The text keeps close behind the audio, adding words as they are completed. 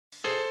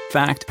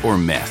Fact or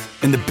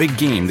myth? In the big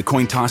game, the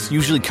coin toss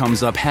usually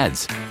comes up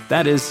heads.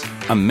 That is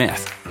a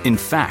myth. In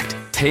fact,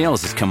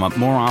 tails has come up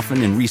more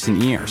often in recent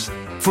years.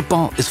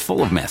 Football is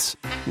full of myths.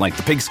 Like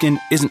the pigskin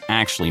isn't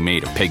actually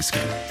made of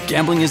pigskin.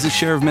 Gambling is a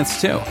share of myths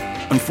too.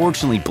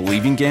 Unfortunately,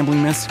 believing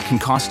gambling myths can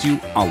cost you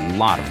a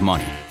lot of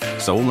money.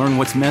 So learn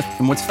what's myth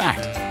and what's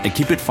fact at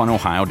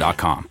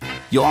keepitfunohio.com.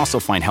 You'll also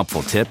find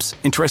helpful tips,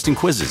 interesting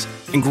quizzes,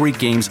 and great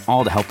games,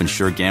 all to help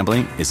ensure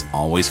gambling is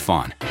always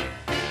fun.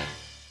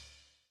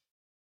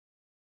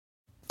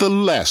 The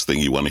last thing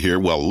you want to hear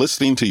while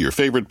listening to your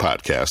favorite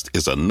podcast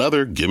is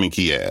another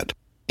gimmicky ad.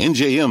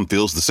 NJM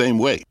feels the same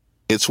way.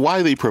 It's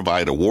why they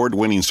provide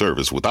award-winning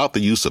service without the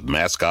use of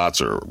mascots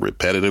or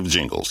repetitive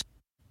jingles.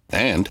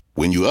 And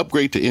when you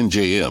upgrade to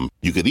NJM,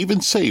 you could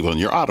even save on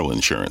your auto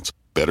insurance.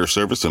 Better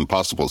service and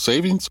possible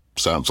savings?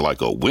 Sounds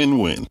like a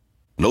win-win.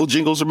 No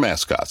jingles or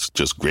mascots,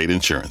 just great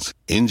insurance.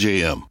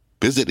 NJM.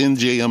 Visit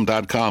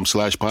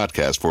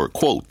njm.com/podcast for a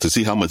quote to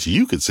see how much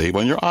you could save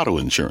on your auto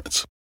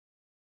insurance.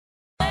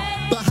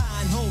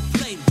 Behind home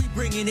plate, we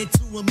bringing it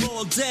to them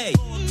all day.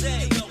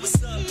 You know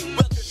what's up?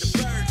 Welcome to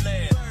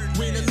Birdland.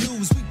 Win or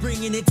lose, we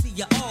bringing it to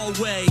you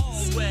always.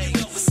 You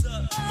know what's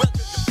up?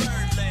 Welcome to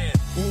Birdland.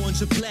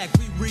 Orange or black,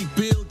 we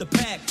rebuild the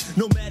pack.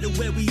 No matter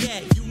where we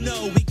at, you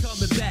know we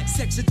coming back.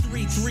 Section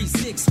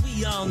 336,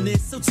 we on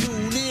this, so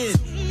tune in.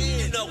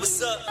 You know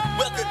what's up?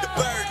 Welcome to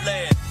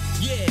Birdland.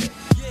 Yeah,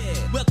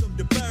 welcome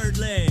to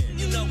Birdland.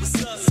 You know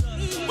what's up?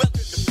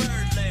 Welcome to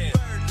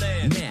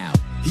Birdland. Now,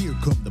 here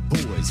come the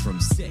boys from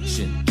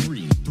Section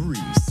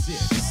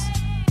 336.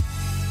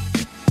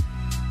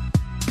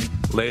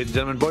 Ladies and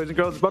gentlemen, boys and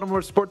girls,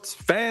 Baltimore sports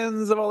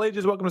fans of all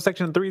ages, welcome to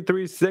Section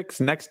 336,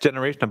 next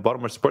generation of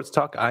Baltimore sports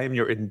talk. I am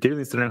your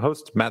endearingly sitting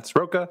host, Matt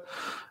Sroka.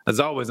 As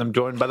always, I'm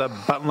joined by the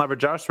button lover,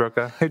 Josh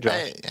Sroka. Hey,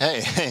 Josh.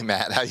 Hey,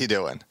 Matt. How you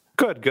doing?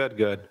 Good.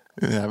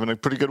 You having a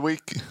pretty good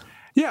week?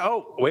 Yeah.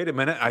 Oh, wait a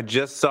minute. I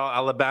just saw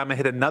Alabama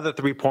hit another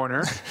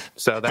three-pointer.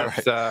 So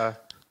that's right.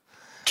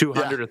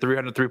 200 or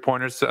 300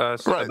 three-pointers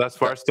right. thus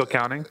far, still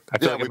counting. I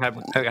feel like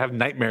I have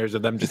nightmares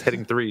of them just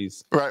hitting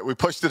threes. Right. We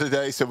pushed it a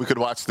day so we could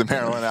watch the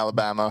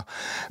Maryland-Alabama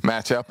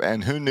matchup,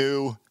 and who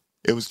knew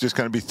it was just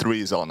going to be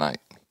threes all night?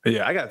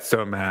 Yeah, I got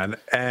so mad.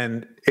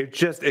 And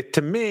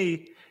to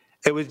me,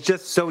 it was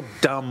just so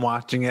dumb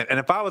watching it. And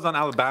if I was on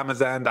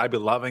Alabama's end, I'd be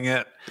loving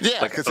it. Yeah.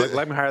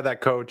 Let me hire that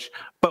coach.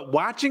 But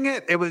watching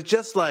it, it was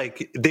just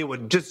like they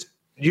would just,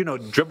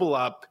 dribble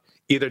up,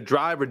 either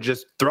drive or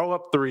just throw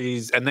up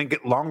threes and then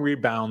get long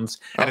rebounds.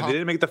 And if they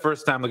didn't make the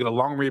first time, they'll get a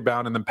long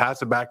rebound and then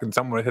pass it back and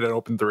someone would hit an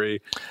open three.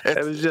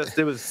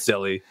 It was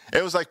silly.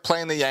 It was like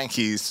playing the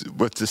Yankees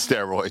with the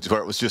steroids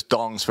where it was just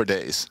dongs for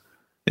days.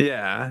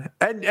 Yeah.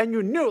 And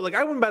you knew,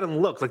 I went back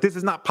and looked, this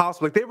is not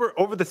possible. They were,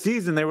 over the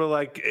season, they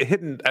were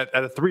hitting at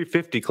a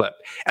 350 clip.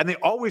 And they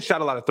always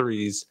shot a lot of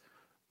threes,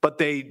 but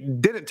they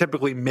didn't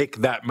typically make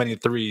that many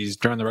threes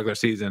during the regular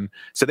season.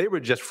 So they were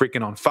just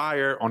freaking on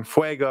fire, on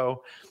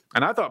fuego.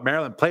 And I thought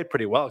Maryland played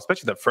pretty well,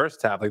 especially the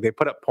first half. They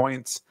put up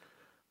points.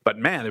 But,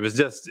 man,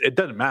 it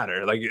doesn't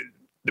matter. The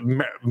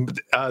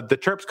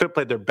Terps could have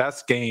played their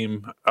best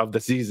game of the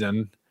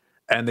season,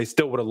 and they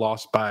still would have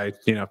lost by,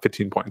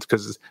 15 points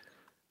because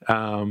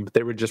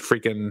they were just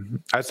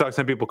freaking. I saw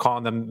some people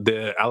calling them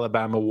the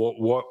Alabama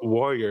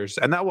Warriors,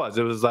 and it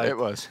was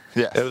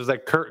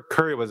like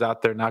Curry was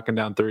out there knocking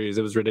down threes.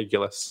 It was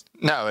ridiculous.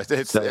 No,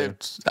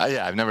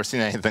 I've never seen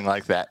anything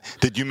like that.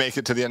 Did you make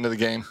it to the end of the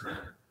game?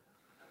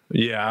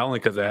 Yeah, only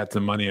because I had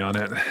some money on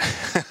it.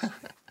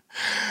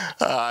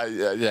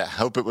 Yeah,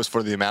 hope it was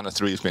for the amount of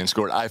threes being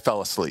scored. I fell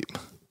asleep.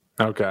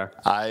 Okay.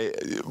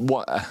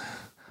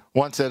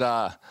 Once it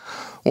got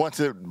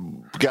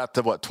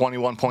to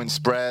 21-point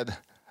spread,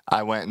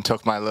 I went and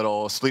took my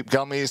little sleep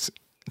gummies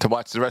to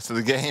watch the rest of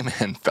the game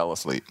and fell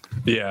asleep.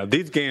 Yeah,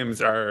 these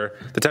games are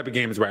the type of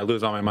games where I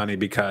lose all my money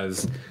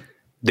because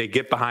they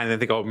get behind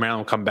and they think, Maryland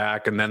will come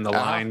back, and then the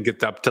line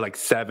gets up to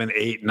 7,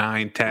 8,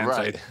 9, 10. Right.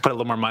 So I put a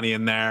little more money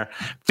in there.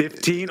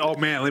 15, let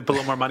me put a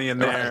little more money in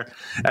there.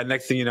 Right. And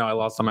next thing you know, I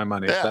lost all my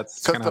money. Yeah,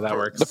 that's kind of how that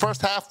works. The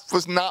first half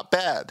was not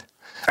bad.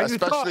 And after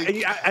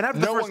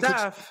the first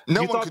half,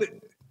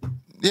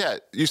 yeah,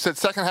 you said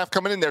second half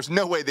coming in, there's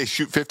no way they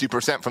shoot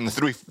 50% from the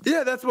three.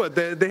 Yeah, that's what.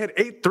 They had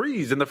 8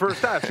 threes in the first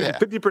half, shooting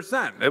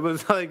 50%. It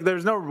was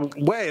there's no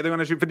way they're going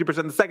to shoot 50%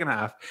 in the second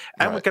half.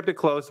 And we kept it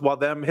close while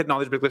them hitting all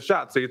these ridiculous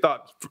shots. So you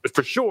thought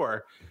for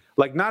sure,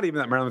 not even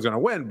that Maryland's going to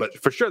win, but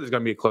for sure there's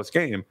going to be a close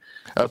game.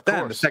 But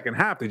then the second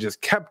half, they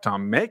just kept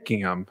on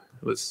making them.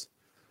 It was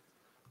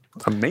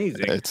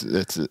amazing.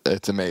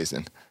 It's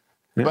amazing.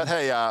 Yeah. But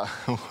hey,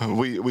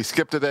 we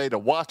skipped a day to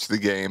watch the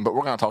game, but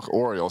we're going to talk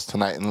Orioles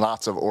tonight and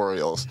lots of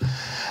Orioles.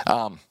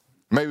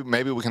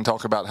 Maybe we can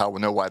talk about how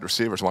no wide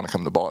receivers want to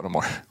come to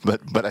Baltimore,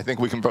 but I think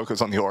we can focus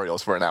on the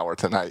Orioles for an hour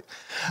tonight.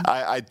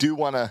 I do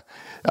want to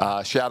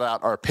shout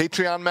out our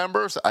Patreon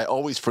members. I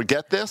always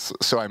forget this,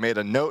 so I made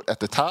a note at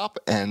the top,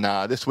 and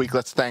this week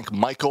let's thank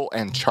Michael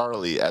and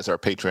Charlie as our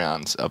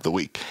Patreons of the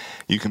week.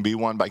 You can be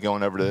one by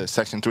going over to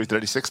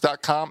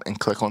section336.com and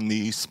click on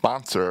the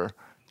sponsor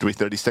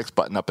 336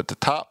 button up at the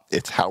top.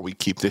 It's how we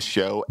keep this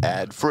show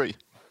ad-free.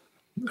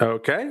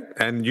 Okay,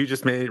 and you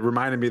just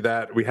reminded me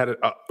that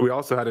we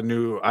also had a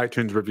new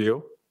iTunes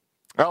review.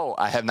 Oh,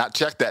 I have not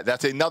checked that.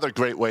 That's another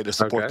great way to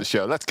support the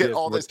show. Let's get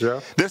all this.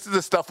 This is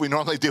the stuff we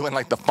normally do in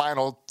like the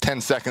final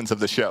 10 seconds of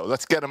the show.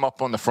 Let's get them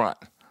up on the front.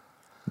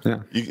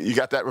 Yeah. You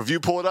got that review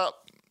pulled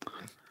up?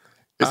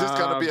 Is this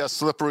going to be a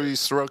slippery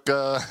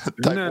Soroka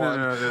type one?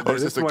 No. Or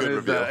is this a good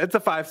review? It's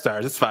a 5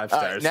 stars. It's 5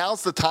 stars. Right,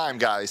 now's the time,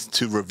 guys,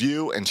 to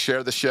review and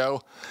share the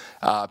show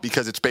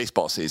because it's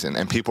baseball season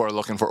and people are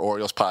looking for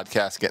Orioles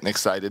podcasts, getting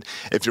excited.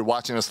 If you're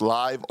watching us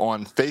live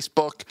on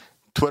Facebook,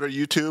 Twitter,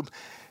 YouTube,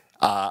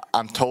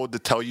 I'm told to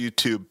tell you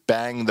to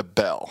bang the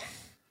bell.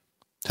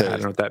 I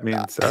don't know what that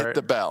means. Hit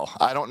the bell.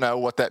 I don't know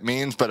what that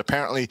means, but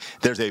apparently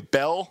there's a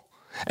bell,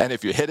 and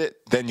if you hit it,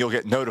 then you'll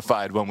get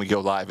notified when we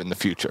go live in the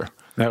future.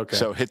 Okay.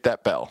 So hit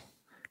that bell.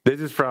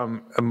 This is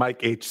from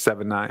Mike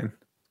H79.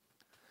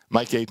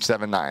 Mike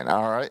H79.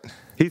 All right.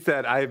 He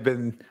said, I've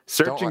been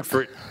searching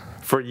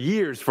for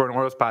years for an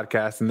Orioles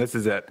podcast, and this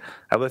is it.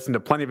 I listened to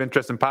plenty of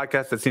interesting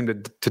podcasts that seem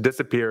to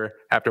disappear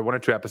after 1 or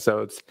 2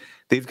 episodes.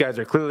 These guys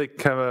are clearly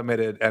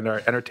committed and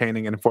are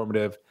entertaining and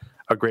informative.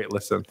 A great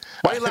listen.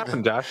 Why are you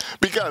laughing, Josh?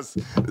 Because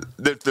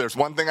there's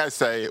one thing I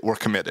say, we're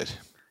committed.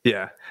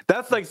 Yeah.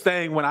 That's like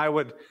saying when I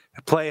would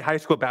play high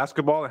school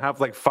basketball and have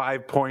like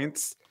 5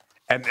 points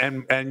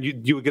and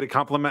you would get a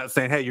compliment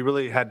saying, hey, you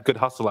really had good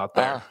hustle out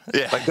there.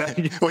 Yeah. Like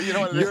that. Well, you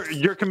know what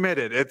you're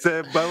committed. It's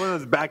one of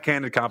those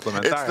backhanded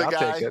compliments. It's all the right,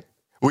 guy, I'll take it.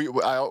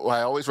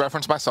 I always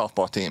reference my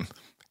softball team.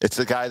 It's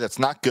the guy that's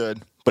not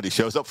good, but he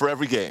shows up for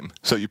every game.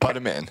 So you put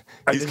him in.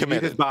 He's committed. You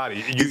need his body.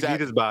 You need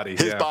his body.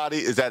 His body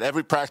is at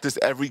every practice,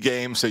 every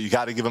game, so you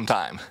got to give him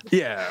time.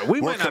 Yeah.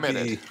 We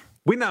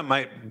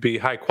might be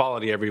high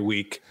quality every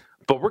week,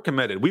 but we're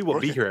committed. We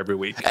will be here every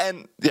week.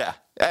 And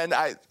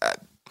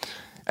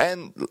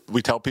and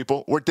we tell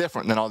people we're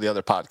different than all the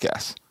other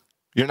podcasts.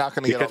 You're not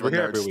going to get all the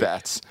nerd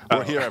stats.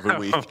 We're here every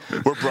week.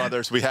 We're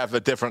brothers. We have a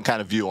different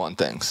kind of view on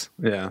things.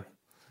 Yeah.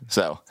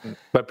 So,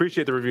 but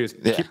appreciate the reviews.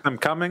 Yeah. Keep them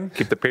coming.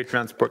 Keep the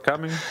Patreon support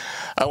coming.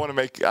 I want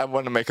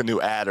to make a new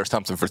ad or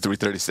something for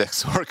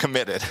 336. We're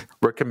committed.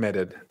 We're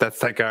committed.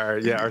 That's like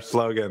our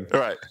slogan.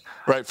 Right.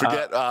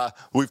 Forget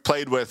we've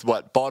played with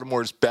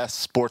Baltimore's best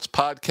sports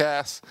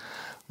podcasts.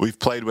 We've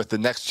played with the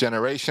next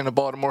generation of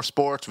Baltimore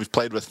sports. We've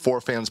played with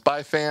For Fans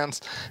by Fans.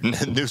 And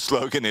the new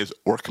slogan is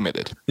we're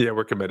committed. Yeah,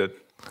 we're committed.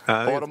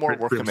 Baltimore,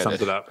 we're committed.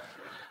 Sums it up.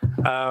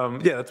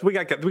 We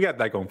got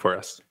that going for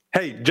us.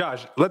 Hey,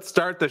 Josh, let's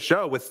start the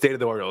show with State of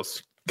the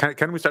Orioles.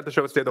 Can we start the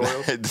show with State of the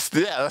Orioles?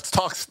 Yeah, let's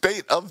talk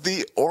State of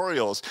the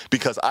Orioles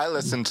because I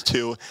listened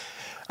to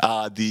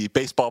the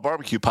Baseball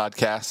Barbecue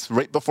podcast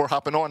right before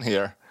hopping on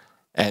here,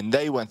 and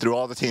they went through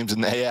all the teams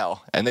in the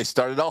AL, and they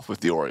started off with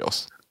the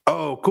Orioles.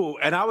 Oh, cool.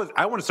 And I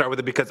want to start with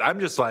it because I'm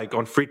just like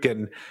on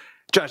freaking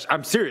Josh,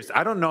 I'm serious.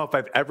 I don't know if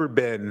I've ever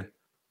been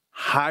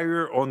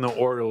higher on the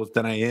Orioles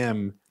than I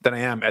am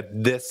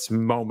at this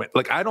moment.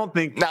 Like I don't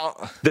think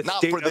the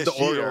state of the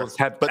Orioles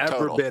have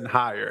ever been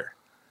higher.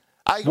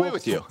 I agree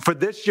with you. For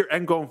this year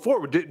and going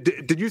forward,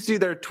 did you see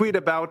their tweet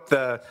about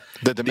the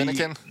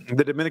Dominican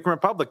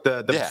Republic,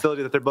 the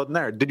facility that they're building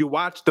there? Did you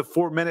watch the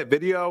 4-minute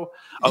video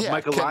of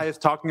Mike Elias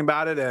talking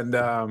about it and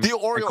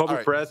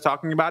Kobe Perez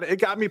talking about it? It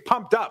got me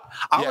pumped up.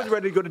 I was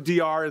ready to go to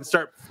DR and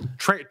start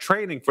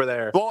training for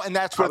there. Well, and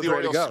that's where the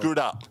Orioles screwed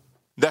up.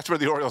 That's where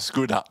the Orioles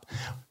screwed up.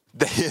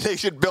 They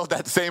should build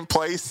that same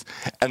place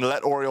and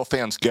let Oriole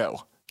fans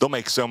go. They'll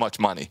make so much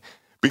money.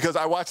 Because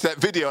I watched that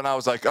video and I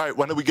was like, all right,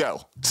 when do we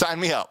go? Sign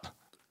me up.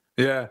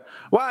 Yeah.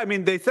 Well, I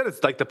mean, they said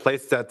it's like the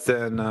place that's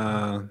in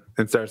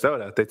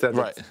Sarasota. They said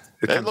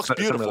it looks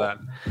beautiful.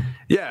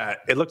 Yeah,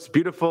 it looks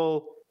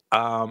beautiful.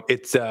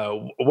 It's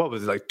what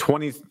was it, like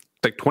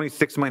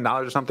 $26 million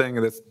or something,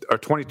 or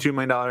 $22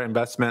 million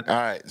investment. All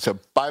right, so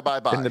buy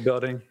in the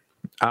building.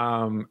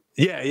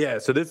 Yeah.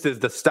 So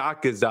the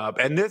stock is up,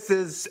 and this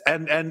is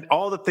and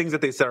all the things that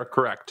they said are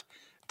correct.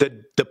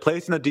 The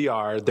place in the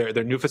DR,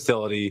 their new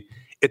facility.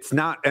 It's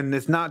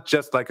not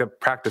just like a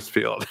practice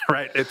field,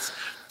 right? It's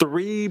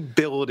 3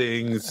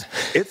 buildings.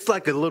 It's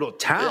like a little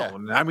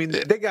town. Yeah. I mean,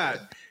 they got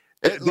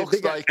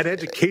like an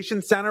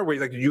education center where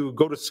you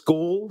go to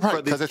school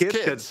for these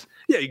kids.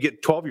 You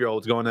get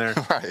 12-year-olds going there.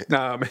 Right.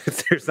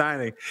 It's their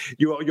signing.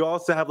 You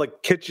also have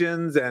like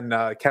kitchens and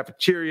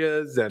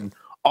cafeterias and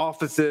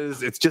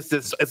offices. It's just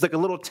it's like a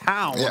little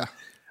town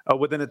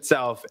within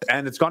itself,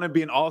 and it's going to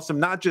be an awesome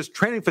not just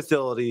training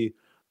facility,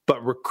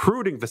 but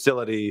recruiting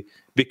facility,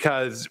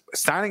 because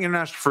signing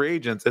international free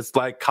agents, it's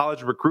like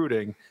college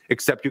recruiting,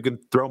 except you can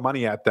throw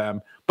money at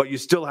them, but you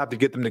still have to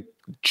get them to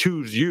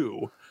choose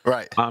you.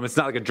 Right. It's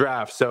not like a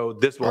draft. So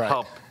this will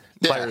help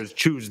players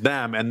choose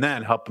them and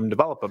then help them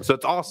develop them. So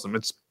it's awesome.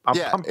 I'm pumped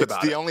about it. It's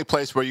the only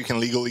place where you can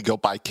legally go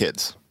buy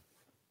kids.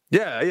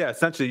 Yeah,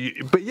 essentially.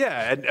 But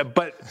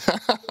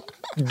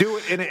do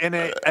it in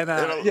a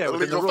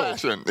legal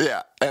fashion.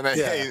 Yeah, and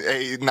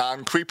a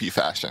non-creepy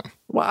fashion.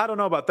 Well, I don't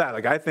know about that.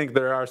 Like, I think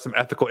there are some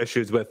ethical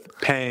issues with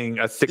paying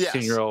a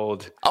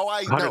 16-year-old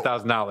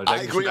 $100,000.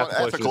 I agree on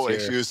ethical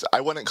issues. I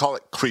wouldn't call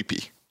it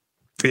creepy.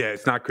 Yeah,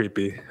 it's not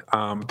creepy.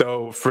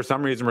 Though for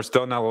some reason we're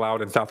still not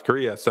allowed in South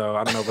Korea, so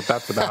I don't know what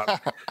that's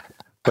about.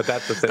 But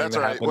that's the thing. That's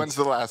right. Happens. When's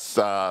the last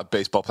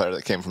baseball player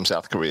that came from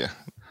South Korea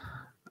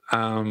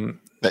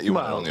that you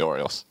wanted on the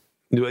Orioles?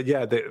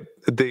 Yeah,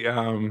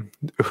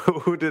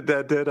 who did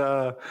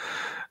that?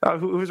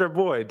 Who's our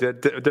boy?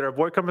 Did our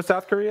boy come from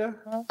South Korea?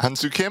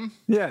 Hyun-Soo Kim?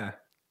 Yeah.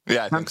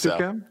 Yeah, I think Hyun-Soo so.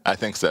 Kim? I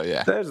think so,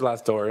 yeah. There's the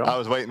last Oriole. I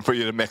was waiting for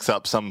you to mix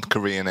up some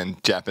Korean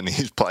and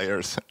Japanese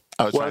players.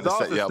 I was trying to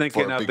set you up for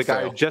thinking a of big the guy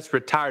fail. who just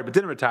retired but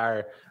didn't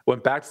retire,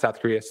 went back to South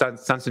Korea,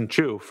 Sun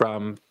Chu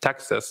from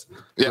Texas,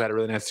 who had a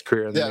really nice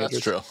career in the majors.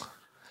 That's true.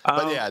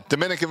 But yeah,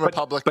 Dominican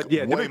Republic, but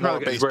yeah, way Dominican more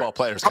Republic is baseball where-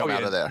 players come oh, out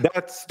yeah, of there.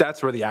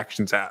 That's where the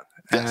action's at,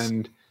 Yes.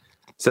 and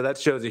so that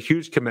shows a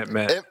huge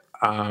commitment. It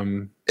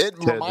to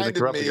reminded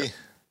the me.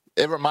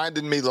 It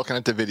reminded me looking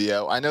at the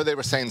video. I know they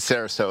were saying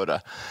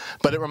Sarasota,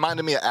 but it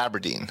reminded me of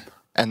Aberdeen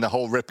and the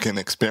whole Ripken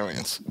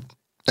experience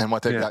and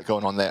what they've got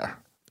going on there.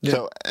 Yeah.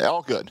 So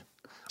all good.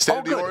 State All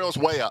of the good. Orioles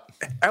way up.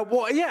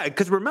 Well, yeah,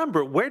 because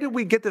remember, where did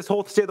we get this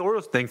whole State of the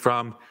Orioles thing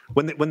from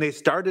when they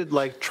started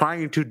like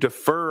trying to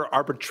defer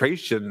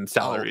arbitration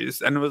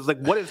salaries? And it was like,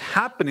 what is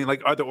happening?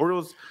 Like, are the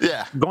Orioles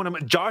going to?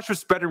 Josh was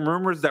spreading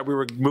rumors that we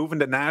were moving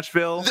to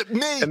Nashville. In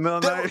the middle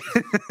of the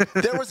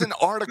night. There was an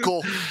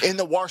article in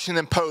the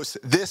Washington Post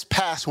this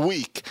past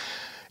week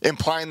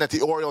implying that the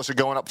Orioles are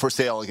going up for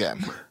sale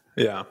again.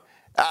 Yeah.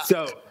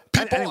 So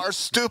people are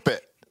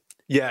stupid.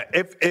 Yeah.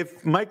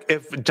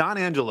 If John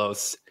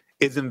Angelos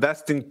is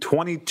investing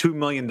 $22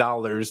 million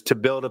to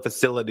build a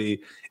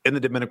facility in the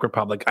Dominican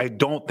Republic, I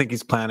don't think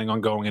he's planning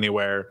on going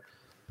anywhere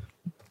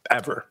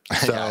ever.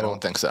 So, I don't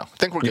think so. I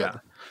think we're good. Yeah.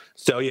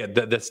 So, yeah,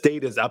 the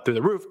state is up through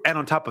the roof. And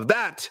on top of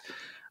that,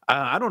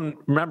 I don't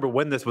remember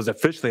when this was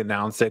officially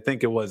announced. I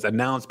think it was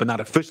announced but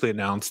not officially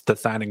announced, the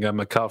signing of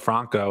Maikel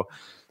Franco.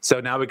 So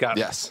now we got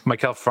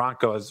Maikel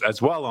Franco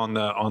as well on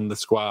the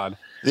squad.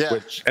 Yeah.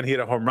 And he had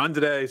a home run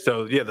today.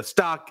 So, yeah, the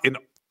stock in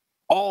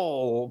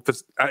all,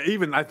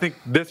 even I think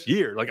this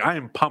year, like I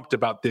am pumped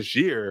about this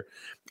year,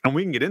 and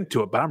we can get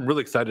into it, but I'm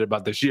really excited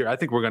about this year. I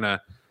think we're going to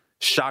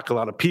shock a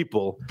lot of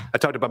people. I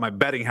talked about my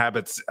betting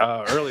habits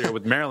earlier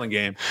with Maryland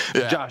game.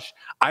 Yeah. Josh,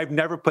 I've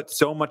never put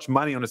so much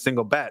money on a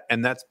single bet,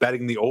 and that's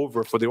betting the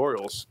over for the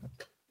Orioles.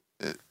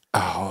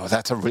 Oh,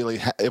 that's a really,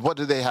 what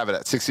did they have it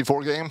at?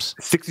 64 games?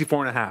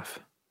 64 and a half.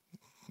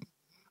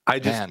 I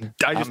just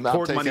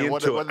poured money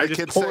into it. I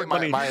just poured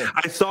money.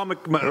 I saw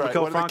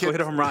Maikel Franco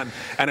hit a home run,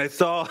 and I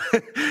saw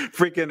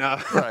freaking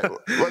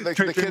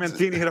Trey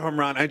Mancini hit a home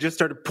run. I just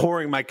started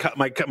pouring my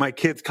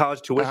kids'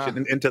 college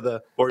tuition into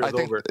the Orioles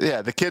over.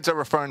 Yeah, the kids are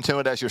referring to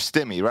it as your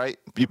stimmy, right?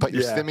 You put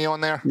your stimmy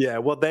on there? Yeah,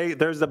 well,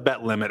 there's a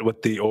bet limit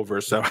with the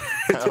over, so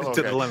it's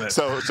to the limit.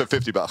 So it's a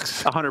 $50.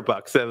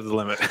 $100, that was the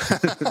limit.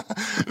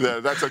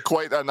 That's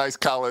quite a nice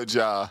college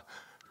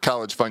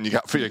fund you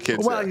got for your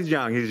kids. Well, there. He's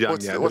young.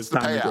 What's the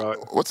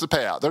payout? What's the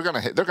payout?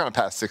 They're gonna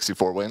pass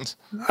 64 wins.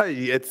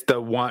 It's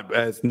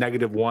it's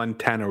negative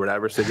 110 or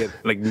whatever. So you get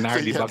like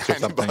 $90 or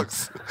something.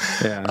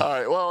 $90. Yeah. All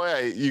right. Well,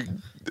 hey,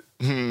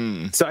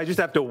 So I just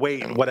have to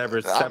wait 7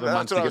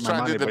 months to get my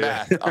money. Do the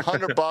math.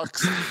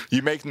 $100.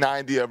 You make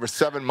 90 over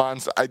 7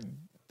 months. I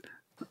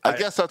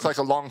guess that's like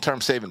a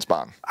long-term savings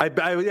bond. I'd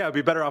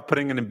be better off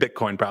putting it in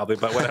Bitcoin probably,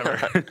 but whatever.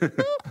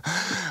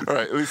 All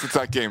right. At least it's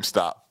not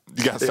GameStop.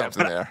 You got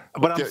something there.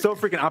 But I'm so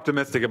freaking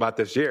optimistic about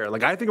this year.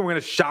 Like, I think we're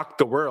going to shock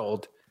the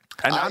world.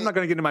 And I'm not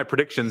going to get into my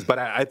predictions, but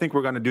I think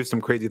we're going to do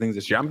some crazy things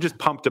this year. I'm just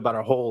pumped about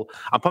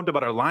I'm pumped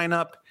about our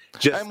lineup.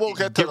 And we'll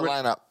get to the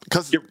lineup.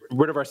 Because get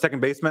rid of our second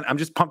baseman. I'm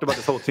just pumped about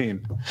this whole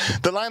team.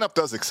 The lineup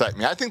does excite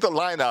me. I think the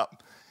lineup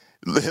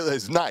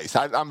is nice.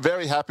 I'm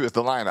very happy with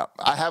the lineup.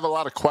 I have a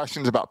lot of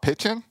questions about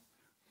pitching.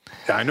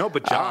 I know,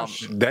 but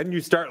Josh, then you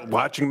start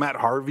watching Matt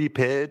Harvey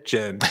pitch,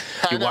 and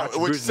you watch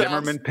Bruce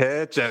Zimmerman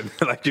pitch, and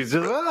like you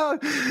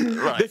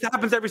just, This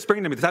happens every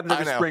spring to me. This happens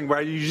every spring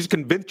where you just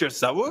convince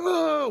yourself,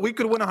 we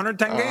could win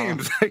 110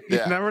 games. You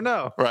never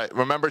know. Right.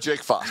 Remember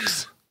Jake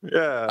Fox.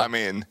 Yeah. I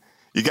mean,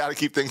 you got to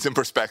keep things in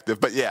perspective.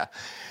 But yeah,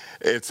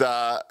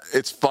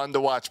 it's fun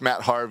to watch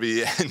Matt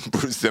Harvey and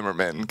Bruce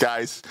Zimmerman,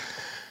 guys.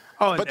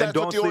 Oh, and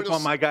don't sleep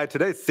on my guy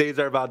today,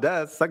 Cesar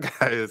Valdez. That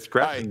guy is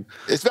cracking.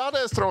 Right. Is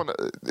Valdez throwing a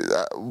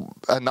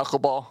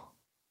knuckleball?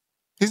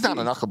 He's not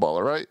a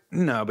knuckleballer, right?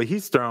 No, but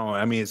he's throwing.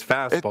 I mean, his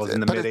fastball's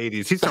in the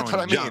mid-80s. He's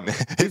throwing junk.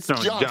 It's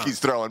junk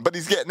he's throwing, but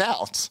he's getting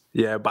outs.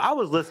 Yeah, but I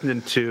was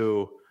listening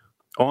to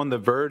On the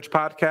Verge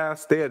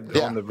podcast. They had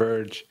On the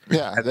Verge.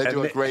 Yeah, they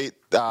do a great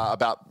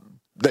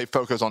they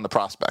focus on the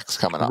prospects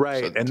coming up.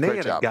 Right, so and they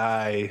had a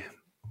guy,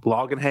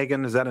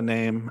 Logenhagen, is that a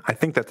name? I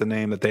think that's a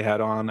name that they had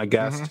on, a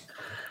guest.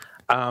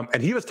 Mm-hmm.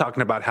 And he was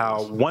talking about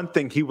how one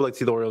thing he would like to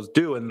see the Orioles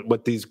do, and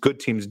what these good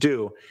teams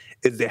do,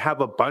 is they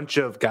have a bunch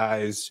of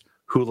guys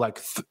who like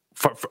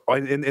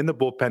in the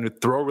bullpen who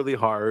throw really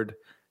hard,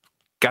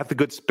 got the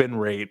good spin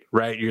rate,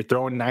 right? You're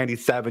throwing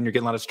 97, you're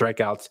getting a lot of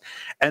strikeouts.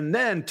 And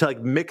then to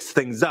like mix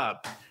things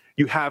up,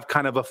 you have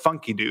kind of a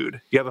funky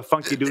dude. You have a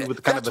funky dude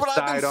with kind of a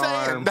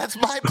sidearm. That's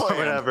my plan. Or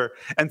whatever.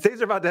 And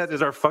Cesar Valdez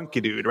is our funky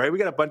dude, right? We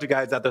got a bunch of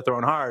guys out there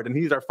throwing hard, and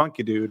he's our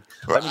funky dude.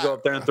 Let me go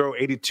up there and throw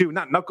 82,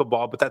 not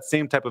knuckleball, but that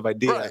same type of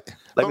idea. Right.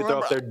 Let me throw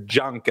up there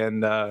junk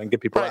and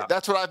get people Right, out.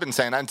 that's what I've been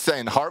saying. I'm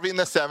saying Harvey in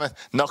the 7th,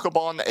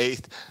 knuckleball in the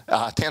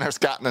 8th, Tanner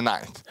Scott in the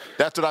 9th.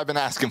 That's what I've been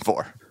asking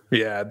for.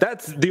 Yeah,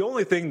 that's the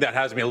only thing that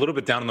has me a little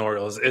bit down on the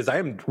Orioles is I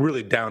am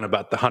really down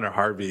about the Hunter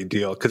Harvey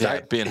deal because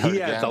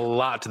he adds a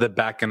lot to the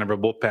back end of our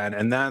bullpen,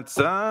 and that's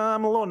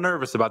I'm a little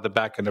nervous about the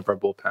back end of our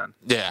bullpen.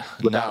 Yeah,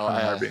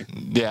 Harvey.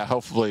 Yeah,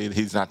 hopefully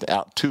he's not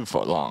out too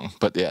far long,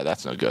 but yeah,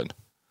 that's no good.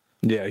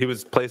 Yeah, he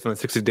was placed on a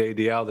 60-day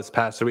DL this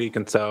past week,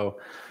 and so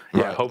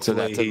right. hopefully so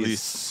that's at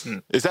least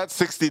is that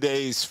 60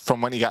 days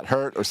from when he got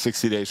hurt or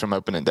 60 days from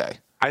opening day?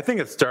 I think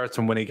it starts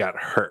from when he got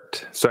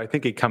hurt, so I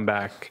think he'd come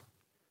back,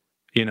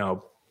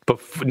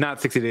 not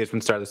 60 days from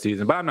the start of the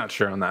season, but I'm not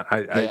sure on that.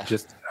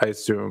 I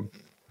assume.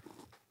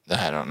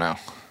 I don't know.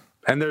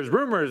 And there's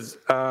rumors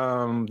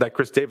that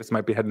Chris Davis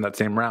might be heading that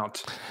same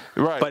route.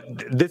 Right.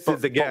 But this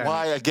is again.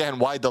 But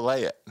why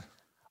delay it?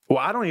 Well,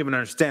 I don't even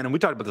understand. And we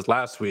talked about this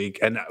last week,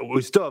 and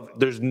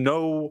there's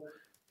no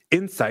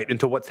insight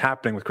into what's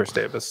happening with Chris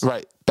Davis.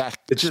 Right. Back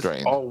It's just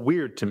strain. all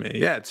weird to me.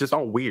 Yeah, it's just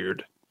all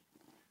weird.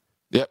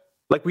 Yep.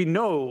 Like we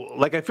know,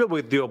 like I feel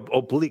with the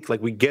oblique,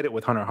 like we get it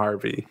with Hunter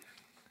Harvey.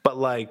 But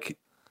like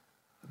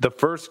the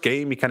first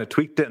game, he kind of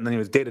tweaked it, and then he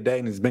was day to day,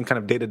 and he's been kind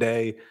of day to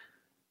day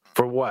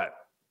for what?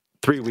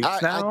 3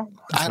 weeks now?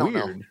 I don't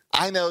know.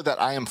 I know that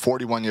I am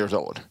 41 years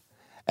old,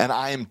 and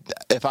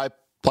if I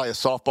play a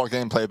softball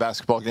game, play a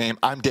basketball game,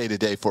 I'm day to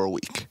day for a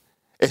week.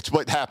 It's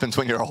what happens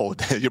when you're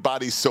old. Your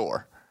body's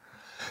sore.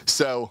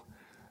 So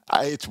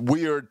it's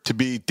weird to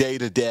be day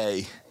to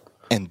day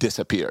and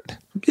disappeared.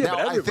 Yeah, now,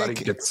 but everybody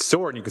gets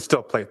sore, and you can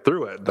still play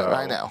through it, though.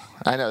 I know.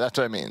 That's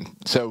what I mean.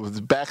 So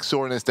the back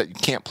soreness that you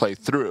can't play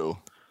through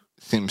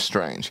seems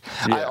strange.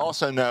 Yeah. I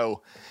also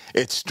know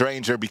it's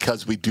stranger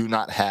because we do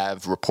not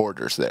have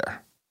reporters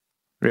there.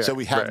 Yeah, so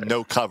we have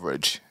no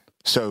coverage.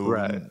 So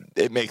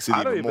it makes it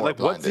even more blinded.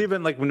 What's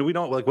even like when we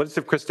don't like what's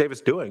Chris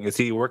Davis doing? Is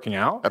he working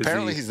out?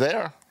 Apparently he's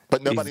there,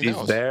 but nobody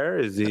knows. He's there.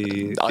 Is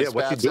he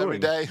what's he doing every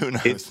day? Who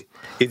knows?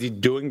 Is he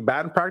doing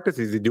batting practice?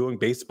 Is he doing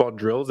baseball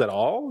drills at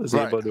all? Is he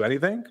able to do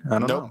anything? I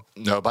don't know.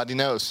 Nobody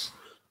knows.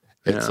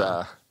 It's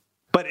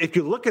But if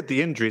you look at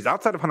the injuries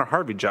outside of Hunter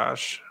Harvey,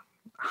 Josh,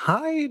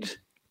 Hyde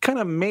kind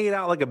of made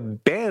out like a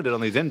bandit on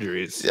these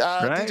injuries.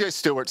 Right? DJ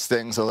Stewart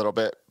stings a little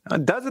bit.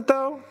 Does it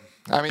though?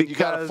 I mean, you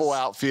got a full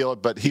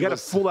outfield, but a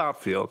full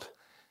outfield.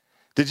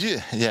 Did you?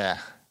 Yeah.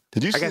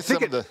 Did you see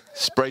some of the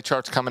spray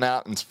charts coming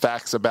out and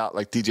facts about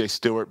like DJ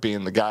Stewart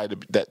being the guy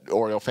that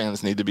Oriole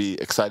fans need to be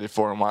excited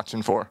for and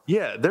watching for?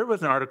 Yeah, there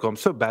was an article. I'm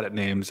so bad at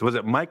names. Was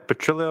it Mike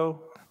Petrillo?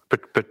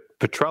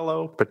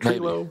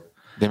 Petrillo?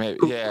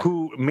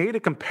 Who made a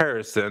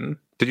comparison.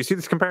 Did you see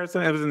this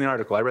comparison? It was in the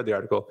article. I read the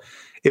article.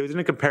 It was in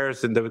a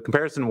comparison. The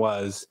comparison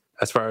was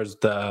as far as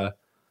the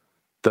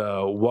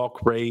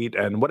walk rate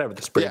and whatever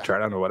the spray chart. I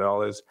don't know what it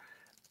all is.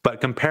 But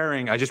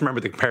comparing, I just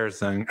remember the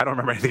comparison. I don't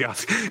remember anything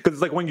else. Because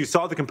it's like when you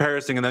saw the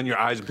comparison and then your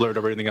eyes blurred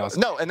over everything else.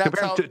 No, and that's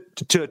comparing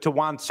to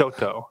Juan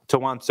Soto. To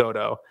Juan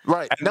Soto.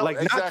 Right. And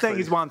not saying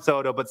he's Juan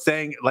Soto, but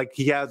saying like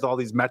he has all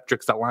these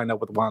metrics that line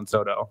up with Juan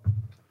Soto.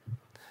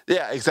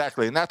 Yeah,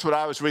 exactly. And that's what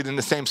I was reading,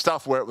 the same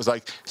stuff where it was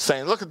like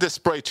saying, look at this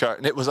spray chart.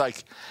 And it was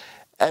like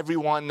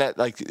everyone that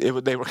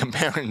they were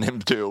comparing him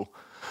to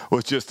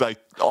was just like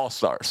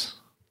all-stars.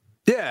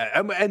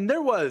 Yeah, and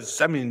there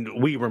was,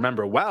 we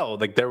remember well,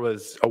 like there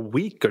was a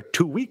week or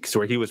 2 weeks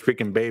where he was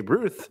freaking Babe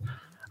Ruth,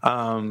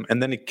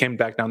 and then he came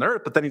back down to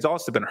earth, but then he's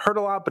also been hurt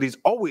a lot, but he's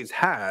always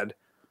had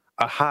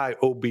a high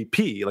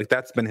OBP. Like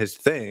that's been his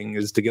thing,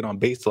 is to get on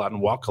base a lot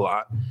and walk a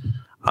lot.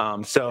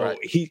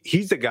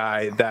 He's a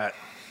guy that,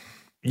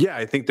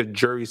 I think the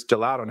jury's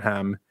still out on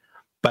him,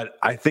 but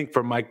I think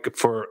for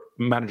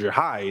manager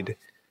Hyde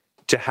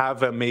to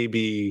have him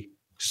maybe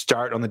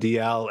start on the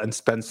DL and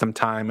spend some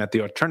time at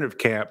the alternative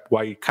camp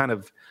while you kind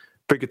of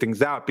figure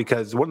things out,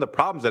 because one of the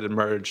problems that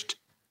emerged,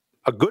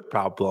 a good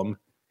problem,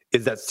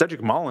 is that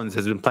Cedric Mullins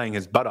has been playing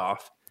his butt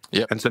off.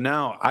 Yep. And so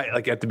now,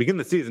 at the beginning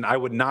of the season, I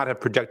would not have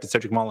projected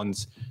Cedric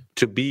Mullins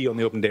to be on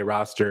the open day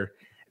roster.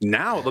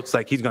 Now it looks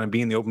like he's going to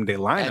be in the open day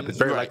lineup. And it's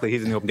very likely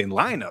he's in the open day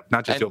lineup,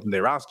 not just the open day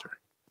roster.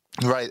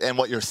 Right. And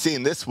what you're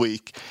seeing this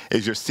week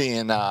is you're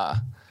seeing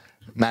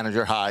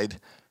manager Hyde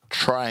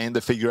trying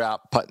to figure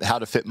out how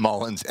to fit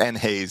Mullins and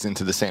Hayes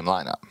into the same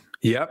lineup.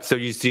 Yep. So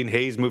you've seen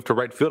Hayes move to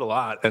right field a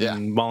lot,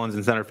 and Mullins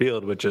in center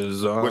field, which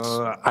is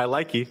I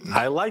like you.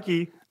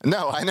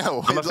 No, I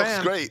know. I'm it looks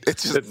great.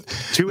 It's just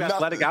two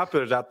athletic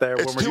outfielders out there.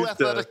 It's two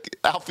athletic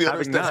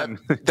outfielders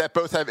that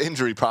both have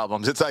injury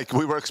problems. It's like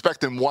we were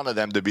expecting one of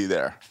them to be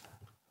there.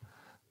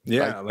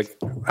 Yeah,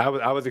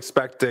 I was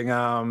expecting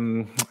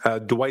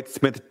Dwight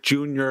Smith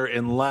Jr.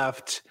 in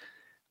left,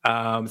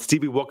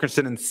 Stevie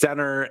Wilkerson in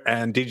center,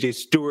 and DJ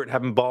Stewart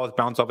having balls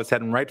bounce off his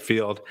head in right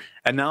field.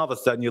 And now all of a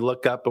sudden you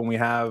look up and we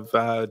have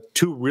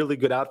two really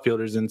good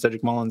outfielders in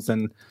Cedric Mullins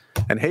and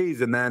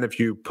Hayes. And then if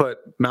you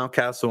put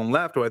Mountcastle in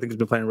left, who I think has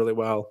been playing really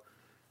well,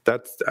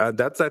 That's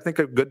I think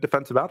a good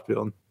defensive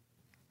outfield.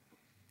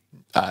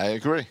 I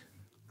agree.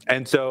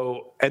 And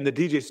the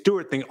DJ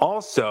Stewart thing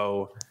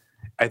also,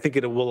 I think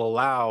it will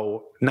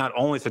allow not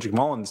only Cedric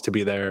Mullins to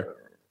be there,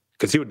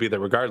 because he would be there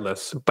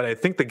regardless, but I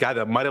think the guy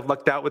that might have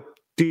lucked out with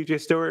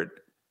DJ Stewart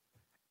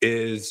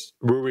is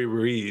Rui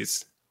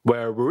Ruiz,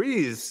 where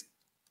Ruiz,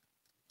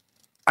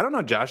 I don't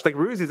know, Josh, like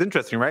Ruiz is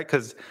interesting, right?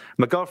 Because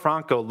Miguel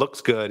Franco looks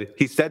good.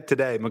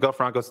 Miguel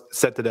Franco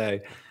said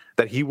today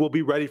that he will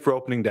be ready for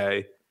opening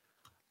day.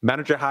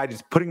 Manager Hyde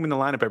is putting him in the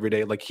lineup every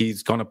day like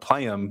he's going to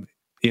play him,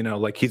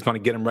 like he's going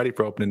to get him ready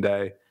for opening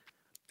day.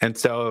 And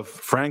so if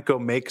Franco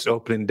makes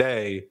opening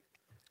day,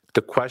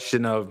 the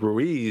question of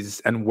Ruiz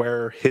and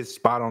where his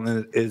spot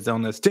is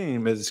on this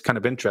team is kind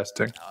of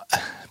interesting.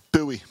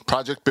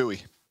 Project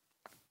Bowie.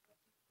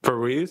 For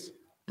Ruiz?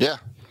 Yeah.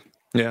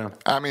 Yeah.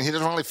 I mean, he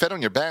doesn't really fit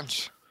on your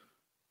bench.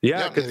 Yeah.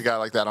 You don't need a guy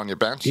like that on your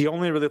bench. He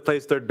only really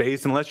plays third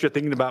base unless you're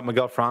thinking about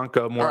Miguel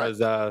Franco more as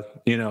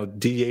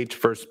DH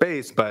first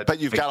base. But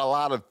you've got a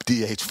lot of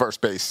DH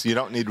first base. You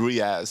don't need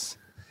Riaz.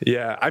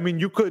 Yeah. I mean,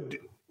 you could,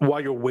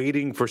 while you're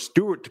waiting for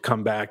Stewart to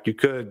come back, you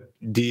could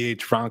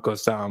DH Franco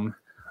some.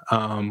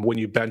 When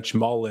you bench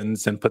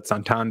Mullins and put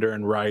Santander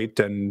in right,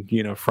 and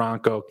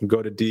Franco can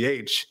go to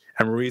DH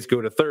and Ruiz go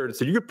to third,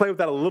 so you could play with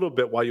that a little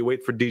bit while you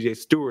wait for DJ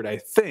Stewart, I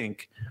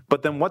think.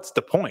 But then what's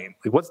the point?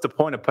 Like, what's the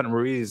point of putting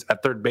Ruiz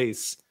at third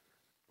base,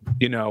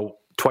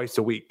 twice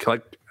a week?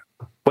 Like,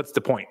 what's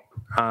the point?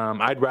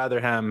 I'd rather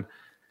him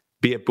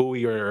be at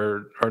Bowie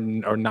or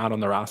not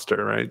on the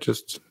roster, right?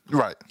 Just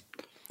right.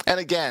 And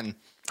again,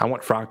 I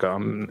want Franco.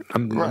 I'm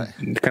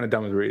kind of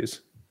done with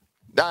Ruiz.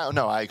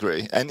 No, I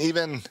agree, and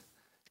even.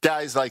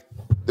 Guys, like,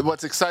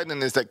 what's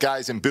exciting is that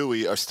guys in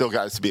Bowie are still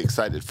guys to be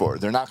excited for.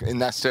 They're not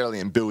necessarily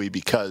in Bowie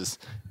because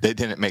they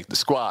didn't make the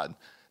squad.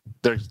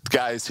 They're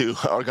guys who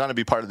are going to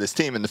be part of this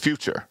team in the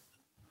future.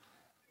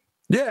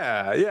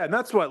 Yeah, and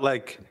that's what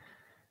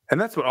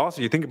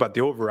also you think about the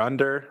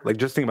over-under, like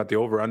just think about the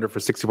over-under for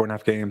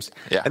 64.5 games.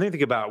 Yeah. And then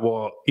think about,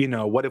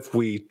 what if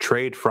we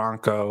trade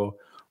Franco?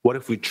 What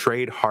if we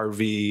trade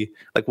Harvey?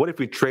 Like, what if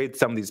we trade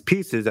some of these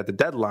pieces at the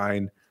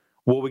deadline?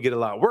 Will we get a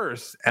lot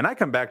worse? And I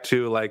come back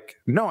to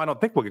no, I don't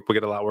think we'll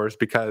get a lot worse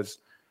because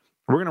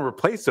we're going to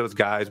replace those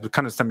guys with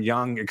kind of some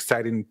young,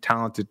 exciting,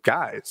 talented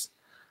guys.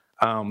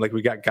 Like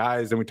we got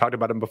guys, and we talked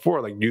about them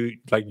before, like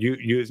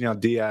Yusniel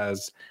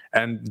Diaz,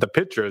 and the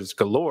pitchers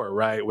galore,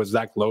 right? With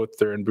Zach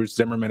Lothar and Bruce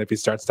Zimmerman if he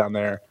starts down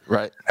there,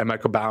 right? And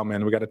Michael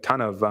Baumann. We got a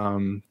ton of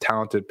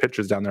talented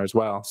pitchers down there as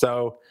well.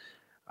 So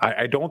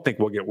I don't think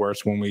we'll get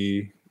worse when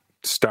we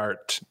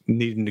start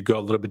needing to go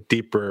a little bit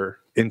deeper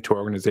into our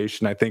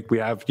organization. I think we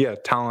have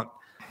talent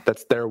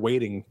that's there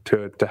waiting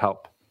to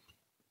help.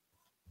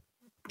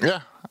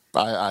 Yeah,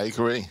 I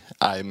agree.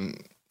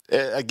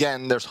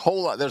 Again, there's a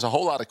whole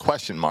lot of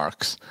question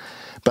marks,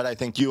 but I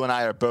think you and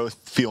I are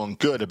both feeling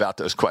good about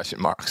those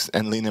question marks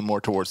and leaning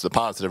more towards the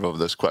positive of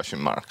those question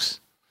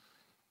marks.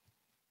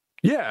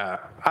 Yeah,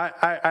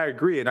 I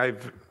agree, and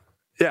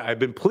I've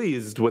been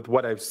pleased with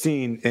what I've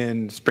seen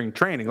in spring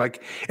training.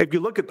 Like, if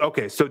you look at,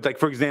 so like,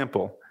 for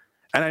example,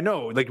 and I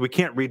know, like, we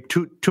can't read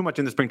too much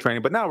in the spring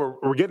training, but now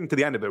we're getting to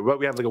the end of it.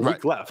 We have like a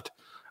week left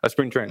of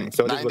spring training.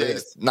 So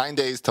 9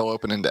 days till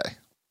opening day.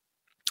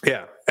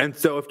 Yeah. And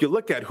so if you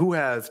look at who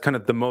has kind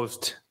of the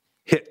most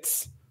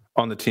hits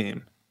on the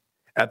team,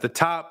 at the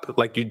top,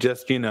 like you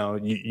just,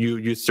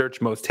 you search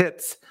most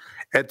hits,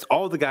 it's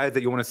all the guys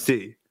that you want to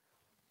see.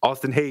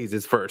 Austin Hayes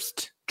is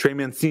first, Trey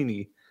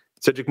Mancini,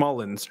 Cedric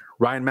Mullins,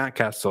 Ryan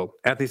Mountcastle,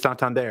 Anthony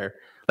Santander.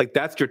 Like,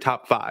 that's your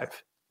top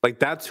five. Like,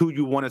 that's who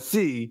you want to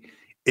see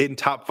in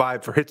top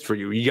five for hits for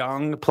you.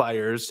 Young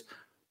players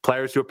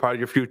who are part of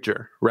your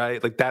future,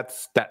 right? Like,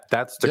 that's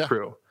the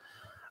crew.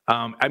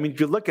 I mean, if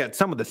you look at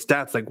some of the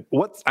stats, like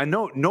I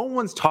know no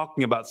one's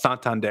talking about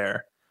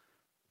Santander,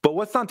 but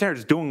what Santander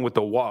is doing with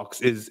the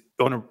walks is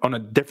on a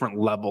different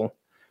level.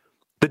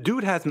 The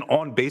dude has an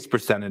on-base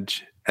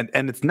percentage,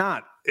 and it's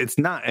not.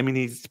 I mean,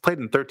 he's played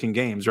in 13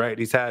 games, right?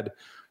 He's had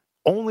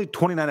only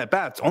 29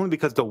 at-bats, only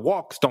because the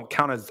walks don't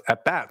count as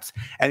at-bats,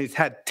 and he's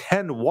had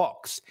 10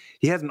 walks.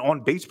 He has an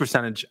on-base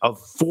percentage of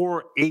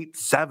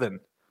 .487.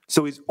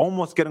 So he's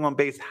almost getting on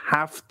base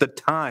half the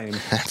time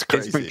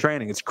in spring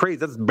training. It's crazy.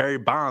 That's Barry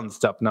Bonds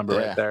stuff number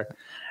right there.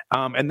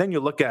 And then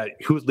you look at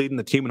who's leading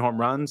the team in home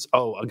runs.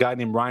 Oh, a guy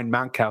named Ryan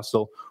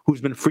Mountcastle,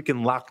 who's been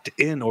freaking locked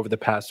in over the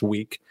past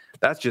week.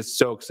 That's just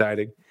so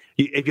exciting.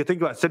 If you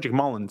think about Cedric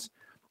Mullins,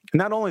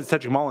 not only does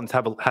Cedric Mullins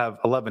have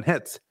 11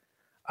 hits,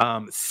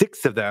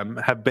 6 of them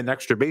have been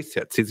extra base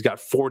hits. He's got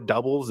 4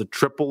 doubles, a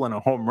triple, and a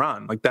home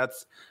run. Like,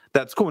 that's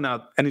cool.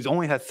 Now, and he's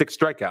only had 6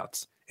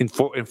 strikeouts in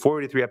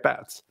 483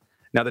 at-bats.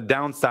 Now, the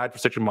downside for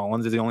Cedric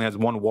Mullins is he only has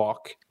 1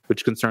 walk,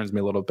 which concerns me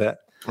a little bit.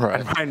 Right.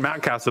 And Ryan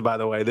Mountcastle, by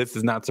the way, this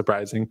is not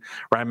surprising.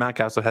 Ryan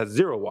Mountcastle has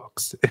 0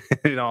 walks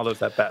in all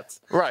those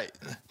at-bats. Right.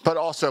 But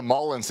also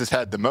Mullins has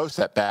had the most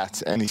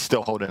at-bats, and he's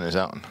still holding his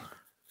own.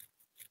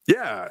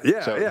 Yeah.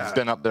 So he's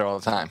been up there all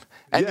the time.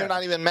 And you're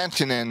not even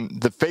mentioning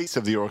the face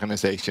of the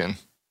organization,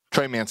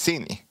 Trey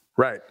Mancini.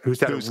 Right, who's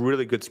had a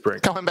really good spring.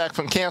 Coming back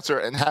from cancer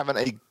and having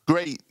a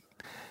great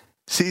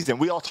season,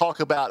 we all talk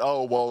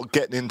about,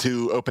 getting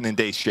into opening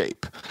day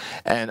shape.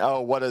 And,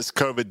 what does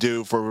COVID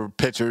do for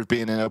pitchers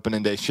being in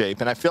opening day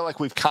shape? And I feel like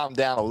we've calmed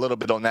down a little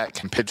bit on that.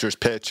 Can pitchers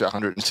pitch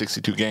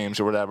 162 games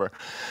or whatever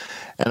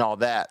and all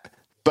that?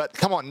 But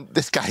come on,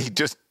 this guy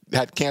just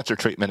had cancer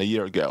treatment a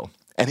year ago,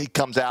 and he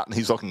comes out and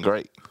he's looking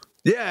great.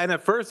 Yeah, and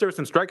at first there were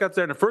some strikeouts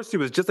there, and at first he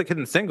was just like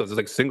hitting singles. It was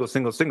like singles.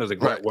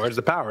 Like, right. Where's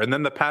the power? And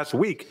then the past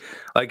week,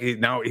 like he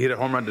hit a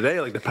home run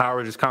today. Like the power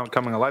was just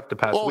coming alive the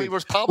past week. Well, he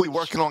was probably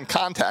working on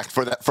contact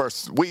for that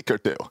first week or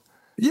two.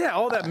 Yeah,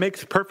 all that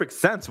makes perfect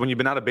sense when you've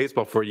been out of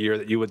baseball for a year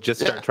that you would just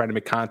start trying to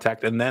make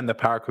contact, and then the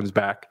power comes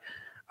back.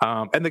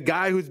 And the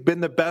guy who's been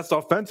the best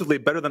offensively,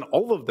 better than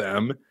all of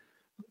them,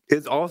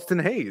 is Austin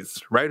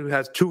Hayes, right? Who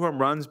has 2 home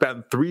runs,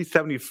 batting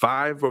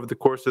 .375 over the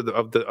course of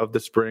the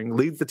spring,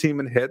 leads the team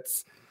in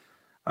hits.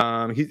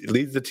 He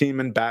leads the team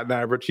in batting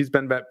average. He's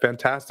been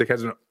fantastic.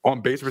 Has an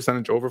on-base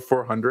percentage over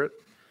 400.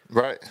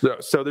 Right.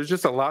 So there's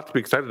just a lot to be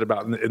excited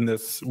about in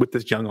this with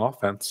this young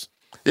offense.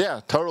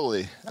 Yeah,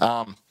 totally.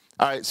 All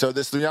right, so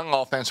this young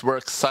offense, we're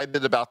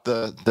excited about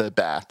the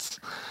bats.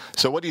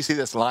 So what do you see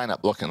this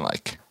lineup looking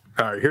like?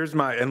 All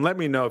right, and let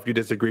me know if you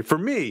disagree. For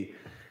me,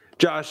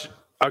 Josh,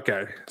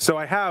 okay, so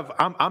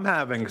I'm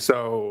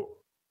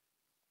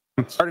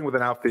starting with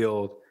an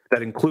outfield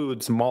that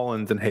includes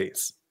Mullins and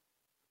Hayes.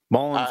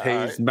 Mullins,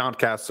 Hayes,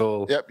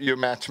 Mountcastle. Yep,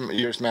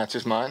 yours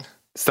matches mine.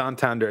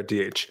 Santander at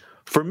DH.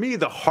 For me,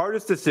 the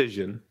hardest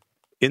decision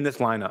in this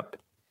lineup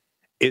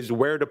is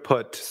where to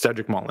put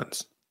Cedric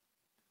Mullins.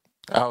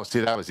 Oh, see,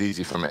 that was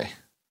easy for me.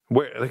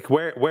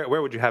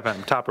 Where would you have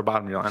him, top or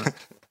bottom of your lineup?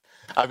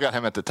 I've got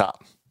him at the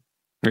top.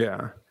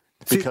 Yeah,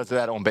 because of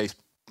that on base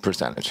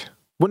percentage.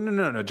 Well,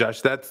 no, Josh.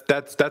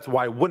 That's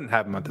why I wouldn't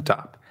have him at the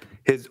top.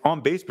 His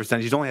on base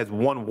percentage, he only has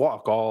 1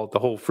 walk the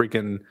whole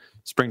freaking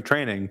spring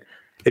training.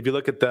 If you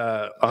look at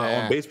the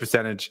on base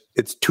percentage,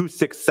 it's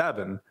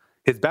 .267.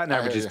 His batting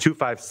average is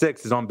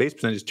 .256. His on base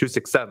percentage is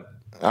 .267.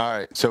 All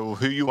right. So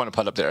who you want to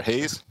put up there?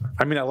 Hayes?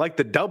 I mean, I like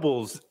the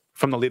doubles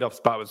from the leadoff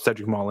spot with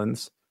Cedric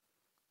Mullins.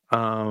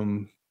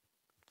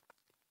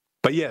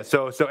 But yeah,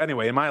 so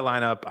anyway, in my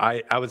lineup,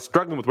 I was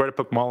struggling with where to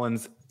put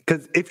Mullins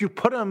because if you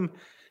put him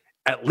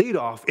at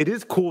leadoff, it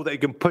is cool that you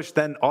can push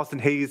then Austin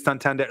Hayes,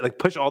 Santander, like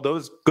push all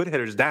those good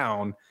hitters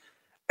down,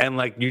 and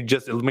like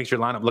it makes your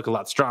lineup look a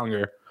lot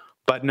stronger.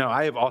 But no,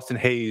 I have Austin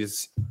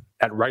Hayes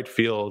at right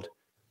field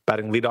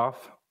batting leadoff.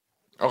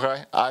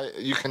 Okay.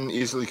 You can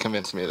easily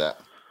convince me of that.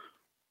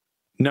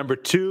 Number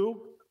 2,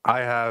 I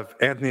have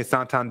Anthony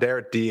Santander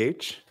at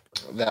DH.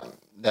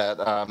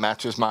 That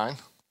matches mine.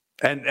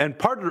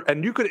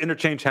 And you could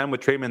interchange him with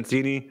Trey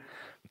Mancini,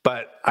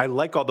 but I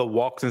like all the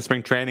walks in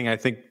spring training. I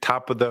think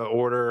top of the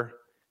order,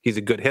 he's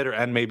a good hitter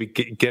and maybe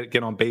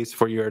get on base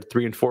for your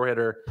 3 and 4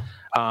 hitter.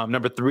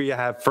 Number 3, I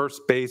have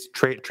first base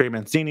Trey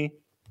Mancini.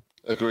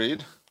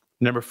 Agreed.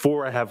 Number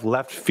 4, I have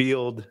left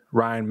field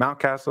Ryan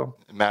Mountcastle.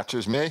 It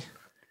matches me.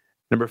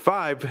 Number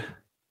 5,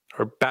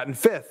 or batting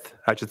 5th,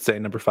 I should say.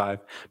 Number 5,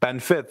 batting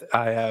 5th,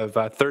 I have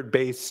third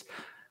base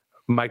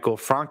Michael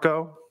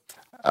Franco.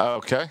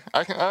 Okay,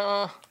 I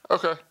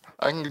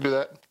can do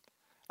that.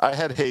 I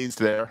had Hayes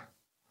there.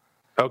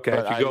 Okay,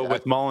 if you go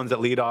with Mullins at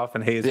leadoff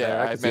and Hayes there,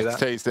 I meant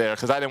Hayes there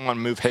because I didn't want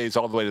to move Hayes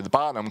all the way to the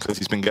bottom because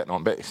he's been getting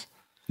on base.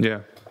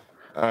 Yeah.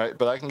 All right,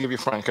 but I can give you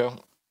Franco.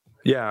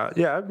 Yeah.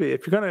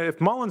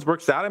 If Mullins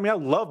works out, I mean, I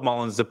love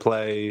Mullins to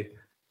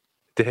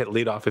hit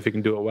leadoff if he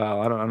can do it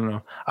well. I don't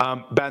know.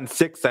 Batting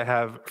 6th, I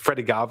have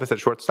Freddie Galvis at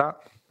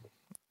shortstop.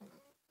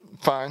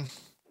 Fine.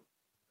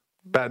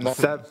 Batting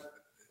 7th.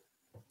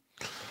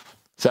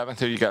 7th,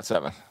 who you got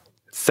 7?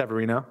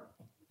 Severino.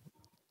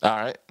 All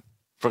right.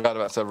 Forgot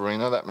about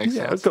Severino. That makes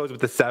sense. Yeah, it goes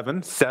with the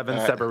 7. 7,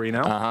 right.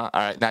 Severino. All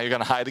right. Now you're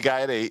going to hide a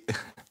guy at 8.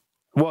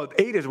 Well,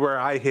 8 is where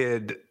I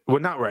hid. Well,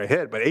 not where I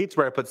hid, but 8's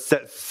where I put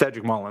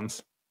Cedric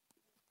Mullins.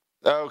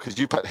 Oh, because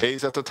you put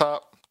Hayes at the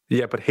top?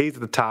 Yeah, put Hayes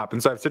at the top.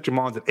 And so I have Cedric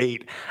Mullins at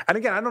 8. And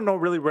again, I don't know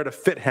really where to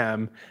fit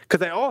him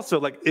because I also,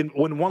 like,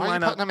 when one lineup. Why are you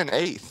putting him in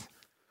 8th?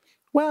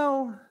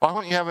 Well. Why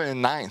don't you have him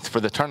in 9th for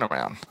the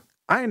turnaround?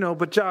 I know,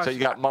 but Josh. So you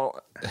got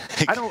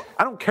I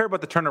don't care about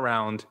the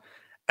turnaround.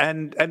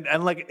 And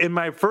like in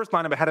my first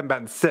lineup, I had him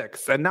batting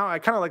 6, and now I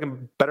kind of like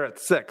him better at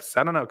 6.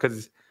 I don't know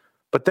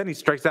but then he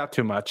strikes out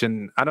too much,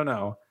 and I don't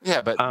know.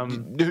 Yeah, but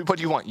what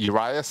do you want?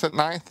 Urias at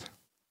 9th?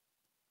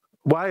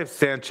 Well, I have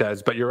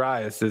Sanchez, but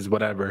Urias is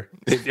whatever.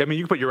 I mean,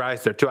 you can put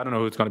Urias there too. I don't know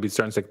who's going to be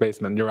starting second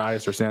baseman,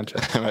 Urias or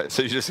Sanchez. Right,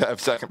 so you just have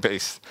second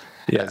base.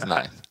 Yeah, as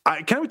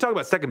 9th. Can we talk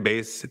about second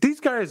base? These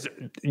guys,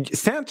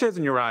 Sanchez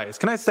and Urias.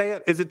 Can I say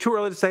it? Is it too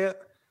early to say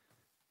it?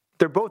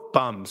 They're both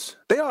bums.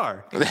 They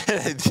are.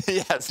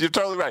 Yes, you're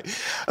totally right.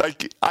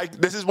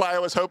 This is why I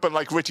was hoping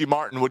like Richie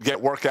Martin would get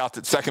workouts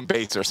at second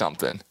base or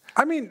something.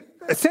 I mean,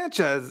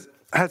 Sanchez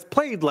has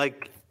played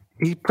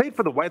he played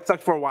for the White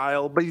Sox for a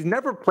while, but he's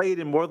never played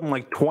in more than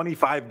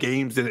 25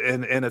 games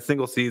in a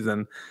single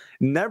season.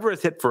 Never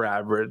has hit for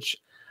average.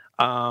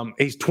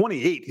 He's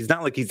 28. He's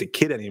not like he's a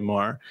kid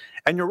anymore.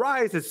 And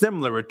Urias is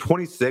similar. At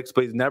 26,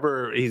 but he's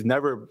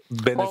never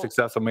been a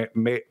successful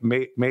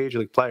major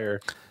league player.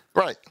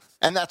 Right.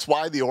 And that's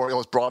why the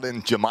Orioles brought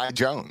in Jahmai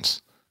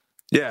Jones,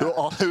 Yeah. who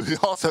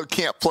also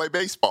can't play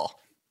baseball.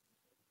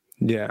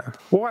 Yeah.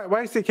 Well, why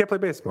do you say he can't play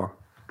baseball?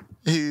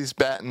 He's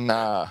batting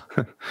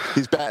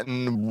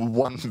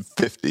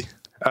 150.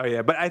 Oh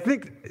yeah, but I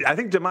think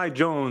Jahmai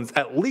Jones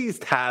at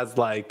least has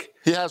like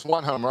He has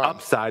one home run.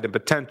 upside and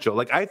potential.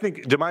 Like I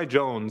think Jahmai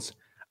Jones,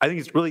 I think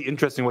it's really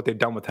interesting what they've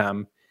done with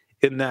him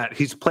in that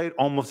he's played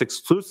almost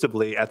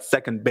exclusively at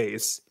second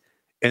base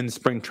in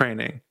spring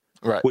training,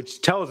 Right.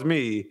 which tells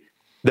me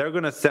they're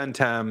going to send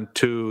him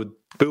to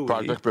Bowie,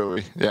 Project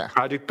Bowie. Yeah.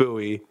 Project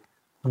Bowie,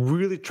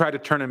 really try to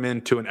turn him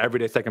into an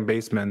everyday second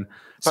baseman,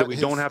 so But we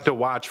his- don't have to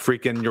watch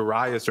freaking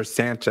Urias or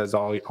Sanchez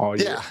all year.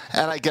 Yeah,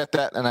 and I get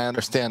that, and I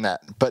understand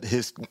that. But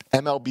his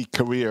MLB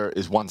career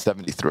is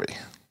 173.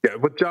 Yeah,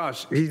 but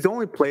Josh, he's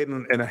only played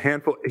in a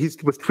handful. He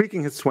was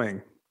tweaking his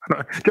swing.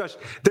 Josh,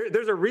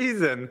 there's a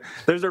reason.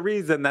 There's a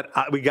reason that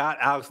we got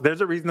Alex.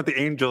 There's a reason that the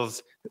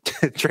Angels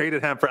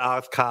traded him for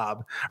Alex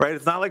Cobb, right?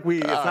 It's not like we.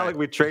 It's not like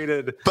we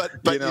traded. But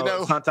you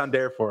know,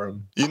 Santander for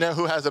him. You know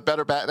who has a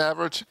better batting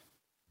average?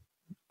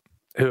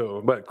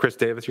 Who? What? Chris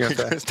Davis? You're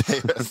gonna Chris say?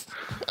 Davis.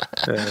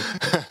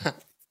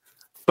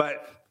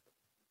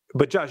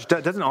 But Josh,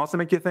 doesn't also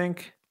make you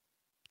think?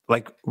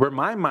 Like, where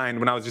my mind,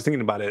 when I was just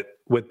thinking about it,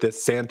 with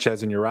this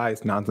Sanchez and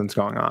Urias nonsense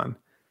going on,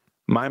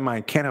 my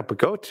mind can't help but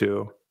go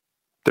to.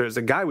 There's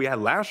a guy we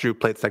had last year who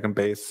played second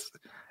base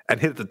and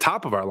hit at the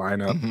top of our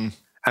lineup. Mm-hmm.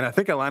 And I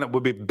think our lineup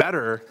would be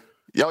better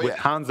with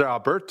Hanser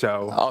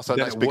Alberto. Also,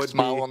 than nice it big would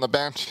smile be. on the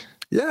bench.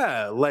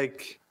 Yeah,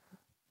 like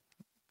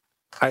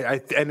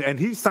and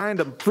he signed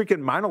a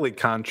freaking minor league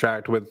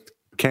contract with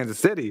Kansas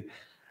City.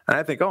 And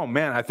I think, oh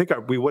man, I think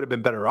we would have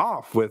been better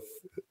off with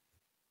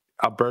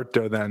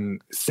Alberto than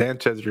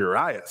Sanchez or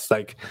Urias.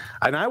 Like,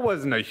 and I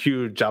wasn't a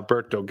huge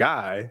Alberto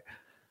guy.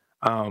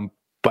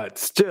 But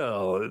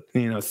still,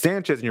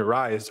 Sanchez and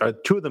Urias are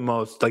two of the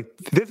most, like,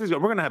 we're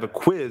going to have a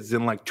quiz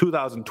in like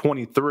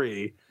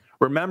 2023.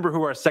 Remember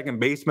who our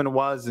second baseman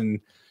was in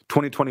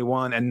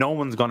 2021, and no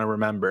one's going to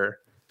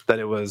remember that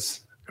it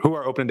was who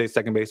our opening day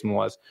second baseman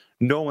was.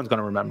 No one's going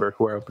to remember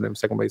who our opening day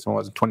second baseman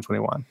was in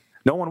 2021.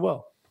 No one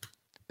will.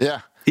 Yeah.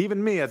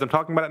 Even me, as I'm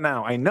talking about it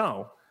now, I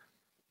know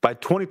by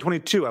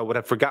 2022, I would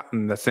have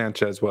forgotten that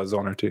Sanchez was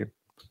on our team.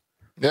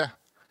 Yeah.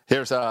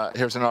 Here's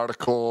an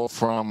article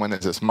from, when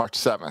is this? March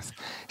 7th.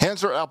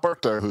 Hanser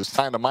Alberto, who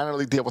signed a minor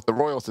league deal with the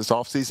Royals this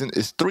offseason,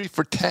 is 3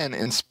 for 10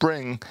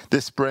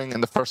 this spring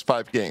in the first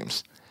 5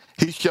 games.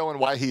 He's showing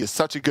why he is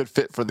such a good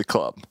fit for the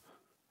club.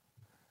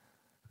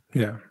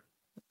 Yeah.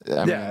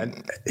 I mean,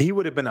 And he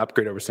would have been an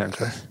upgrade over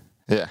Sanchez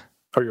yeah.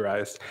 or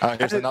Urias.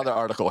 Here's another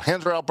article.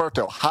 Hanser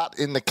Alberto, hot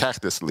in the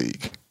Cactus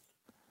League.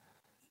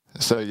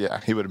 So,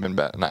 yeah, he would have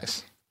been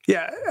nice.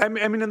 Yeah, I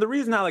mean, and the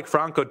reason I like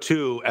Franco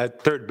too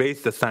at third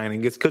base the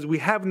signing is because we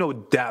have no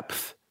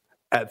depth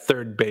at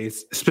third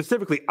base,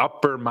 specifically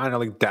upper minor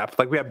league depth.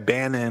 Like we have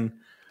Bannon,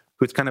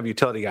 who's kind of a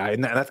utility guy,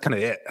 and that's kind of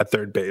it at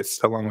third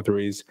base, along with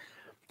Ruiz.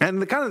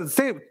 And a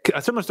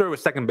similar story with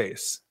second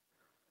base.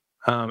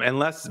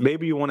 Unless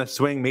maybe you want to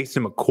swing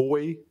Mason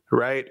McCoy,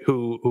 right?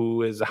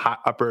 Who is a hot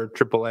upper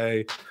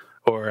AAA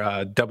or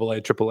AA,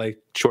 AAA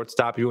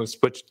shortstop. You want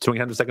to swing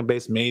him to second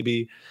base,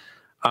 maybe.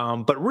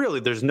 But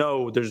really, we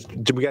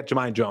got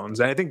Jahmai Jones.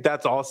 And I think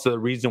that's also the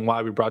reason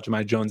why we brought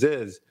Jahmai Jones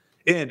is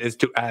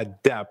to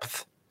add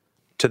depth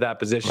to that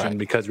position, right?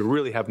 Because we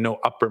really have no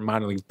upper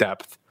minor league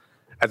depth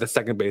at the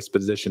second base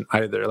position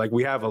either. Like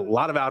we have a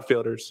lot of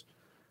outfielders.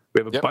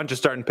 We have a bunch of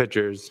starting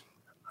pitchers.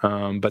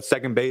 But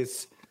second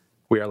base,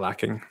 we are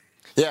lacking.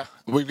 Yeah,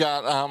 we've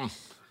got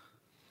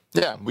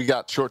we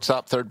got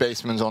shortstop, third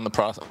basemen on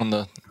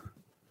the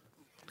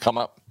come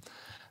up.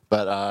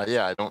 But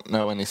I don't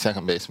know any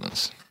second basemen.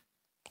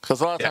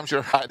 Because a lot of times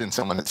you're hiding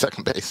someone at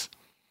second base.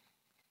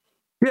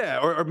 Yeah,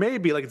 or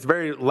maybe like it's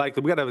very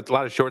likely we got a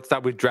lot of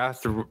shortstop we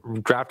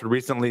drafted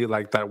recently,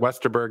 like that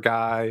Westerberg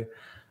guy,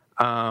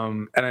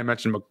 and I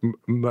mentioned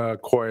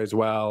McCoy as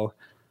well.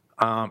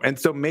 And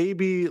so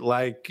maybe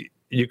like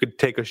you could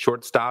take a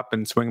shortstop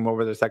and swing him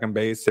over to second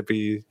base if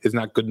he is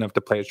not good enough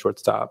to play a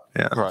shortstop.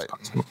 Yeah, right.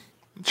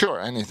 Sure,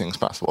 anything's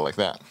possible like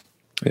that.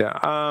 Yeah,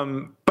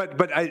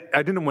 but I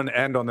didn't want to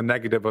end on the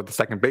negative of the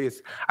second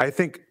base. I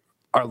think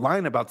our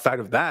lineup outside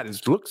of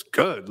that looks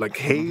good. Like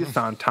Hayes,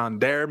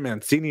 Santander,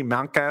 Mancini,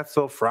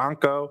 Mountcastle,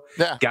 Franco,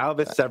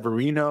 Galvis,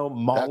 Severino,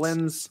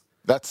 Mullins.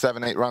 That's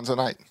 7-8 runs a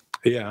night.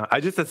 Yeah, I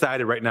just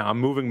decided right now I'm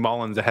moving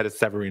Mullins ahead of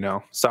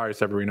Severino. Sorry,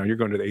 Severino, you're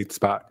going to the 8th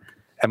spot,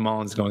 and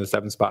Mullins is going to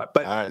the 7th spot.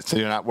 But all right, so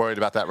you're not worried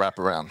about that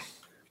wraparound.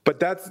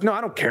 But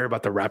I don't care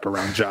about the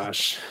wraparound,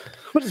 Josh.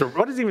 What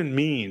does it even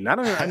mean? I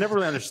never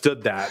really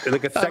understood that.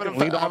 Like a second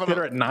leadoff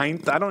hitter at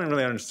 9th. I don't even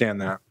really understand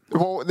that.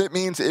 Well, that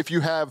means if you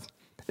have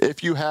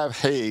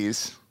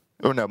Hayes,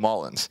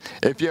 Mullins.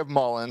 If you have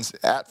Mullins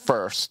at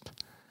first,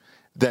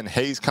 then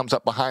Hayes comes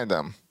up behind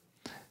them.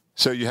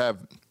 So you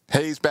have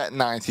Hayes batting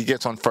 9th. He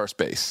gets on first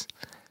base.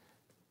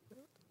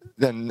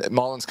 then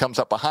Mullins comes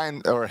up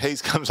behind, or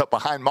Hayes comes up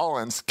behind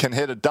Mullins, can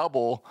hit a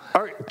double,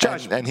 All right,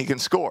 Josh. and he can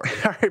score.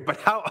 All right, but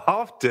how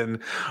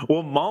often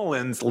will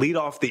Mullins lead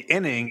off the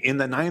inning in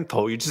the ninth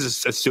hole? You're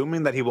just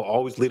assuming that he will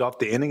always lead off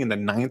the inning in the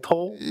ninth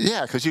hole?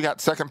 Yeah, because you got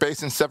second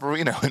base and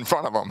Severino in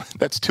front of him.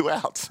 That's 2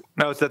 outs.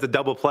 No, it's at the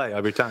double play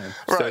every time.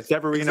 Right, So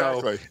Severino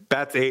exactly.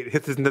 bats 8,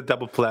 hits into the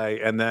double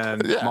play, and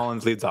then Yeah.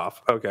 Mullins leads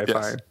off. Okay, Yes.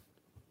 fine.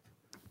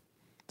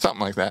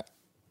 Something like that.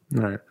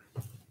 All right.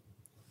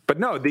 But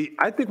no,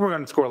 I think we're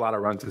going to score a lot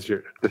of runs this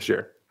year.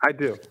 I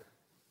do. I think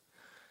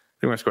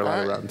we're going to score a lot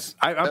of All right. runs.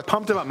 I'm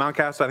pumped about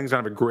Mountcastle. I think he's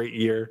going to have a great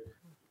year.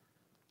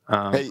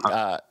 Hey,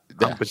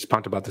 I'm just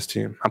pumped about this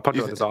team. I'm pumped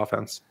about this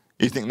offense.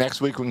 you think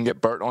next week we can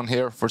get Bert on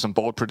here for some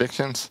bold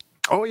predictions?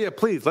 Oh, yeah,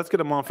 please. Let's get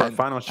him on for our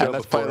final show And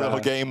let's play a before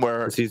little game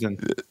where the season.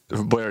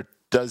 Where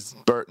does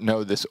Bert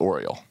know this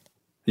Oriole?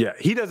 Yeah,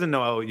 he doesn't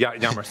know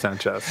Yammer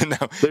Sanchez. No,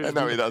 he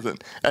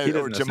doesn't. He Or doesn't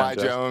know Jemai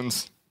Sanchez.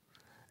 Jones.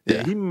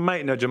 Yeah, he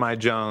might know Jemai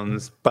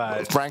Jones,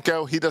 but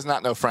Franco, he does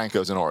not know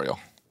Franco's an Oriole.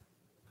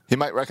 He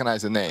might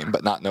recognize the name,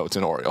 but not know it's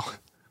an Oriole.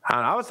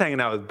 I was hanging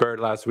out with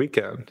Bert last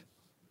weekend.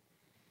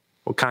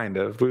 Well, kind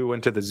of. We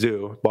went to the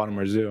zoo,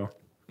 Baltimore Zoo,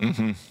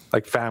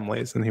 like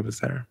families, and he was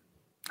there.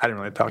 I didn't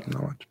really talk to him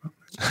that much.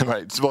 But.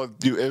 Right. Well,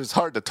 it was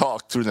hard to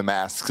talk through the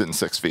masks and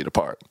 6 feet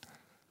apart.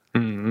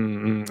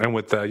 And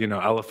with the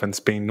elephants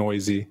being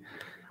noisy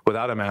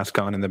without a mask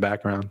on in the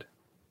background.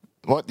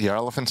 What? The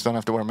elephants don't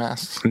have to wear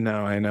masks?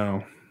 No, I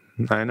know.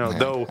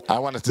 Though I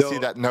wanted to see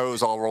that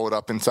nose all rolled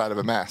up inside of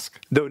a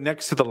mask. Though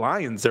next to the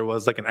lions, there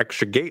was like an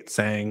extra gate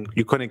saying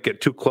you couldn't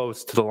get too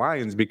close to the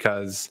lions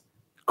because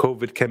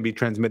COVID can be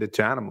transmitted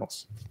to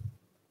animals.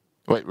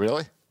 Wait,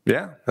 really?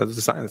 Yeah, that was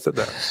the sign that said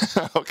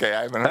that. Okay,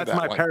 I haven't heard That's that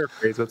my one.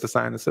 paraphrase. That's the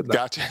sign that said that.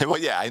 Gotcha. Well,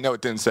 yeah, I know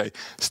it didn't say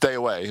stay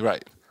away,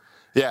 right?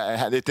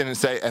 Yeah, it didn't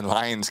say and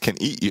lions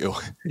can eat you.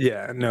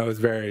 Yeah, no,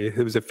 it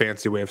was a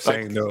fancy way of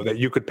saying though that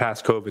you could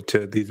pass COVID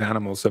to these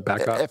animals. So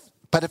back up.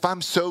 But if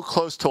I'm so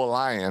close to a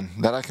lion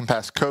that I can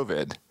pass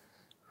COVID,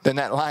 then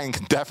that lion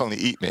can definitely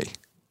eat me.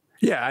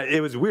 Yeah,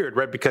 it was weird,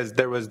 right? Because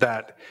there was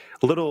that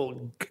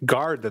little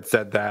guard that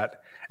said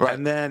that, Right.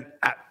 and then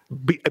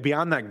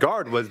beyond that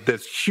guard was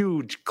this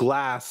huge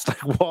glass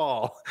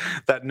wall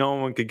that no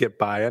one could get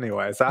by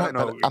anyway. So I don't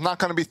know. But I'm not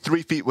going to be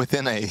 3 feet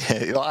within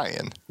a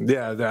lion.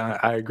 Yeah,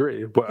 I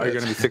agree. What, are you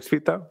going to be 6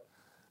 feet though?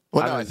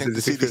 Well, no, don't I know, think the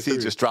is it 6 feet or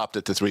CDC just dropped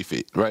it to 3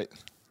 feet, right?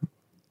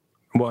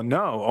 Well,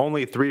 no,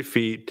 only 3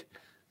 feet.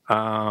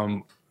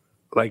 Wearing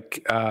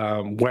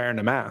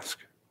a mask,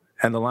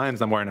 and the lion's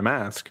not wearing a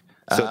mask,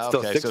 so it's still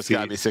okay, 6 so it's feet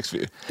got to be 6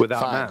 feet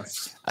without Fine.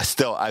 masks.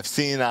 I've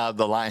seen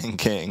The Lion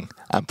King.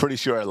 I'm pretty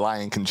sure a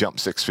lion can jump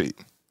 6 feet.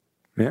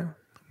 Yeah.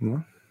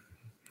 Well,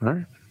 all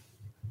right.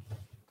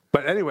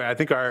 But anyway, I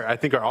think our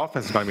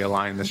offense is going to be a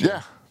lion this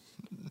year.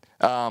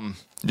 Yeah.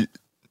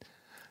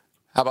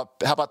 How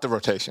about the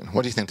rotation?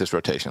 What do you think this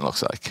rotation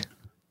looks like?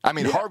 I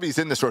mean, Harvey's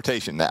in this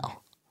rotation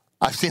now.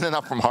 I've seen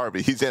enough from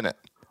Harvey. He's in it.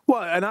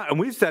 Well, and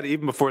we said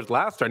even before his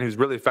last start, and he was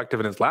really effective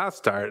in his last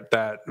start,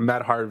 that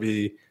Matt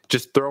Harvey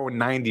just throwing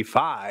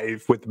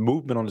 95 with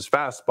movement on his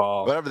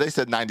fastball. Whatever they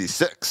said,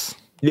 96.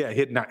 Yeah,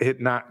 hit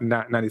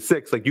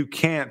 96. Like you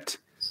can't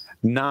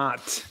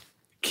not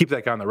keep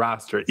that guy on the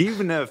roster,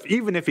 even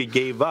if he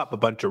gave up a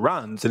bunch of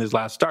runs in his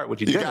last start,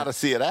 which he You didn't. got to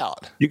see it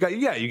out. You got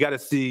to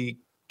see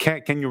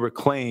can you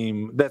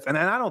reclaim this? And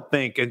I don't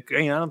think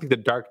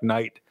the Dark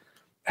Knight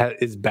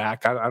is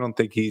back. I don't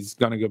think he's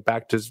going to go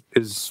back to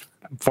his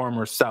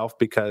former self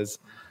because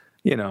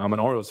I'm an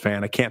Orioles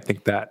fan. I can't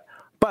think that,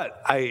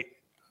 but I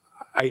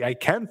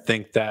can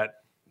think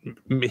that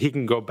he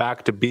can go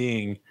back to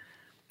being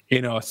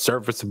a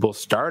serviceable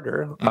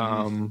starter.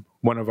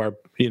 One of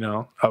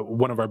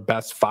our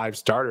best 5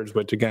 starters,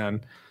 which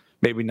again,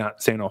 maybe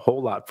not saying a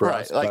whole lot for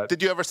us. Like, but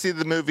did you ever see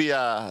the movie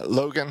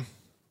Logan?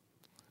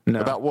 no.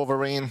 About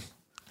Wolverine,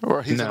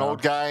 where he's an No.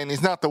 old guy and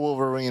he's not the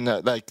Wolverine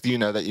that you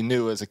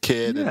knew as a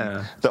kid. Yeah.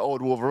 And the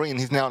old Wolverine,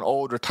 he's now an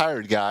old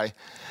retired guy,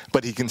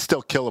 but he can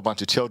still kill a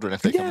bunch of children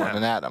if they come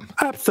running at him.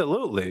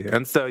 Absolutely.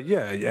 And so,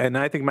 and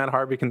I think Matt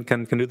Harvey can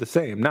do the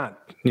same. Not,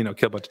 kill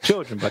a bunch of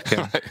children, but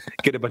can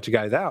get a bunch of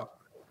guys out.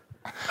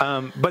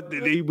 But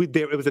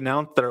it was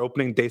announced that our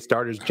opening day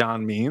starter is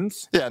John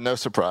Means. Yeah, no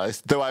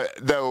surprise. Though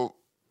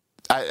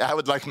I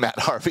would like Matt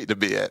Harvey to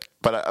be it,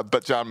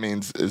 but John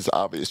Means is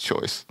obvious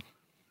choice.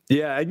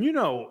 Yeah, and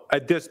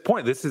at this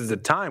point, this is a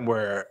time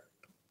where,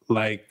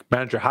 like,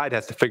 Manager Hyde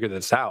has to figure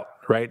this out,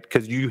 right?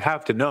 Because you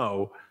have to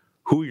know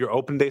who your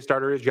open day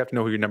starter is. You have to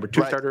know who your number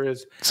 2 Right. starter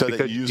is. So that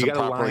because you use them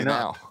gotta properly line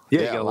up. now. Yeah,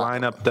 you got to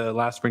line up the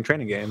last spring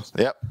training games.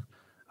 Yep.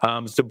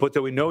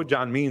 So we know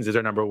John Means is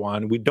our number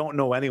 1. We don't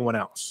know anyone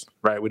else,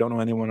 right? We don't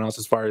know anyone else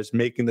as far as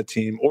making the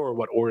team or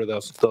what order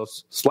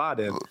those slot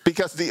in.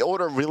 Because the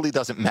order really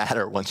doesn't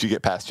matter once you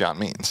get past John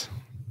Means.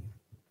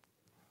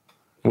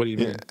 What do you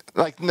mean?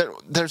 Like,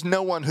 there's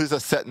no one who's a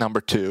set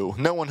number 2,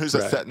 no one who's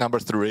a Right. set number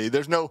 3.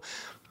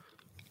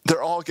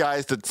 They're all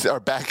guys that are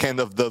back end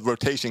of the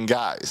rotation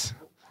guys.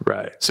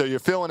 Right. So you're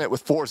filling it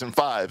with 4s and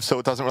 5s, so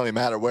it doesn't really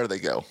matter where they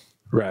go.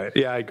 Right.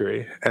 Yeah, I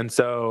agree. And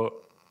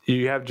so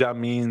you have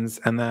John Means,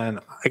 and then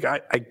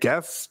I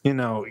guess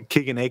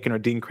Keegan Aiken or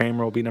Dean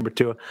Kramer will be number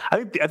 2.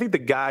 I think the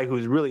guy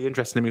who's really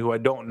interested in me, who I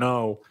don't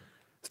know,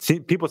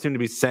 people seem to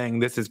be saying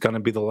this is going to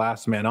be the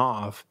last man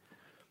off,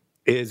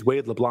 is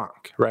Wade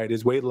LeBlanc, right?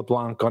 Is Wade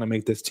LeBlanc going to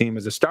make this team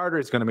as a starter?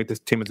 Is going to make this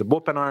team as a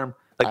bullpen arm?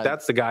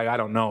 That's the guy I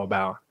don't know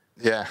about.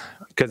 Yeah,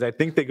 because I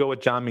think they go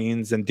with John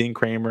Means and Dean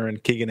Kramer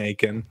and Keegan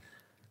Aiken.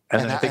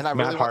 And then I think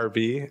Matt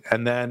Harvey,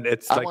 and then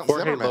it's like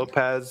Jorge Zimmerman.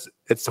 Lopez.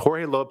 It's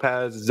Jorge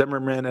Lopez,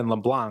 Zimmerman, and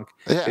LeBlanc.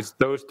 Yeah. It's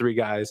those 3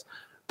 guys.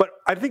 But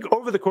I think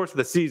over the course of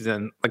the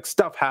season, like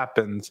stuff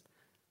happens,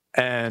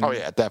 and oh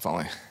yeah,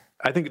 definitely.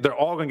 I think they're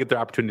all going to get their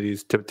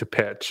opportunities to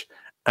pitch.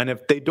 And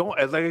if they don't,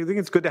 I think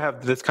it's good to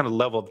have this kind of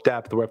level of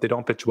depth where if they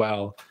don't pitch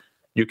well,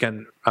 you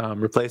can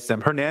replace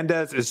them.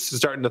 Hernandez is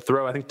starting to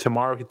throw. I think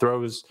tomorrow he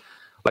throws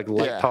like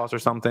light toss or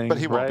something. But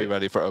he won't be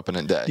ready for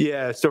opening day.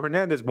 Yeah, so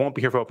Hernandez won't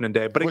be here for opening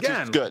day. But which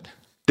again, is good.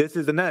 This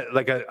is a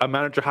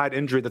Manager Hyde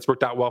injury that's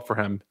worked out well for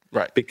him.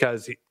 Right.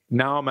 Because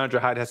now Manager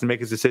Hyde has to make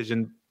his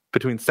decision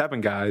between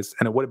 7 guys,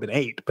 and it would have been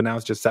 8, but now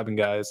it's just 7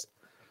 guys,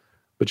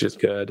 which is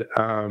good.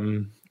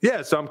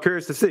 So I'm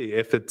curious to see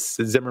if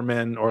it's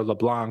Zimmerman or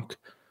LeBlanc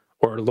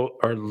or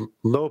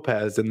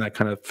Lopez in that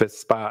kind of 5th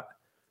spot.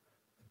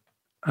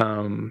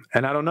 And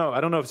I don't know.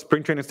 I don't know if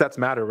spring training stats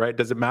matter, right?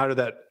 Does it matter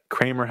that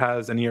Kramer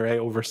has an ERA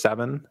over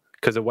 7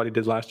 because of what he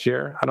did last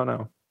year? I don't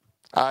know.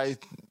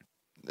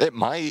 It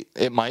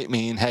might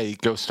mean, hey,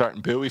 go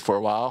starting Bowie for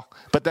a while.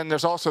 But then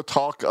there's also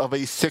talk of a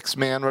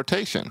 6-man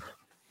rotation.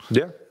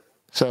 Yeah.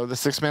 So the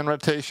 6-man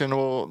rotation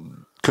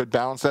could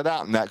balance that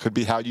out, and that could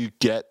be how you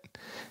get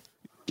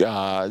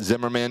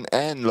Zimmerman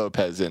and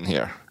Lopez in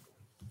here.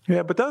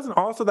 Yeah, but doesn't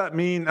also that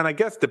mean, and I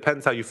guess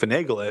depends how you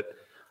finagle it,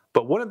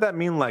 but wouldn't that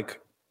mean like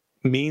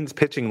Means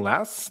pitching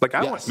less? Like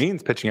I want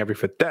Means pitching every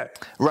 5th day.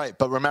 Right,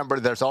 but remember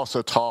there's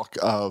also talk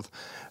of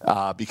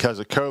because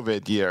of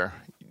COVID year,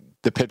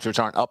 the pitchers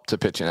aren't up to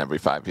pitching every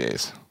 5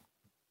 days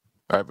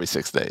or every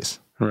 6 days.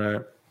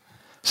 Right.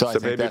 So I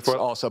think that's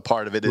also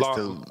part of it is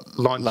to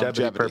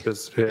longevity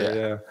purpose.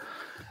 Yeah.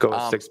 Go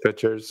with 6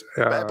 pitchers.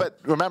 But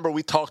remember,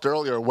 we talked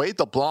earlier, Wade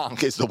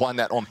LeBlanc is the one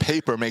that on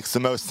paper makes the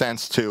most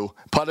sense to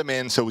put him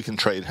in so we can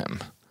trade him.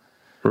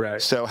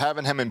 Right. So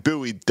having him in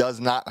Bowie does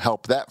not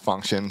help that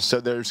function. So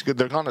they're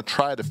going to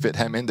try to fit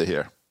him into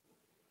here.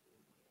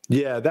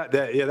 Yeah,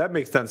 that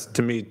makes sense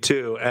to me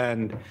too.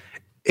 And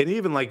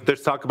even like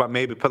there's talk about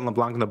maybe putting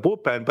LeBlanc in the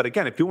bullpen. But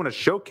again, if you want to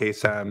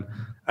showcase him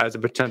as a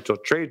potential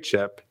trade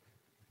chip,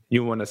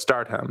 you want to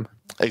start him.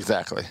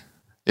 Exactly.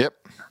 Yep.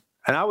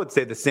 And I would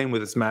say the same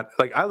with this Matt.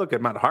 Like I look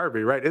at Matt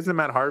Harvey, right? Isn't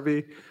Matt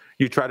Harvey?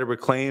 You try to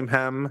reclaim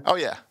him. Oh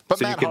yeah, but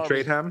so Matt you can Harvey,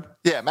 trade him.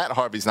 Yeah, Matt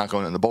Harvey's not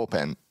going in the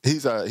bullpen.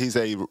 He's a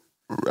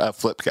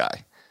flip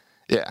guy.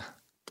 Yeah.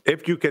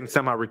 If you can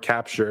somehow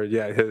recapture,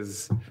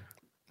 his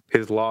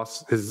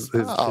loss, his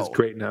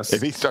greatness.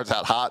 If he starts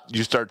out hot,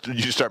 you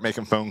start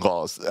making phone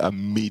calls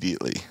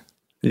immediately.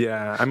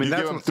 Yeah, I mean you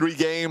give him 3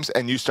 games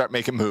and you start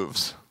making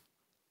moves.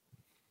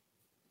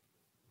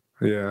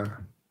 Yeah.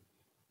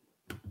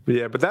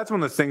 Yeah, but that's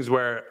one of those things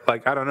where,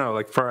 like, I don't know,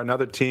 like for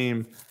another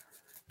team,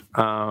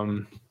 how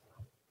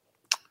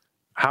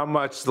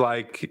much,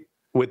 like,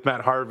 with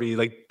Matt Harvey,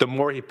 like, the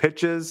more he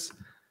pitches,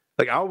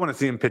 like, I want to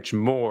see him pitch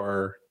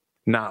more,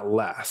 not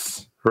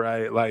less,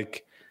 right?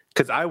 Like,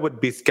 because I would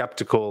be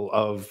skeptical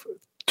of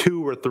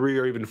 2 or 3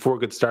 or even 4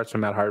 good starts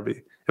from Matt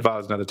Harvey if I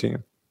was another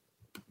team.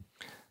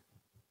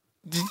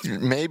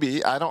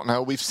 Maybe. I don't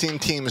know. We've seen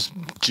teams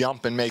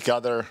jump and make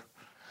other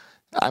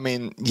 – I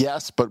mean,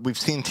 yes, but we've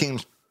seen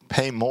teams –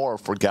 pay more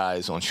for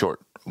guys on short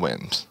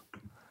wins.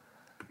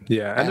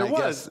 Yeah, and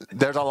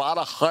there's a lot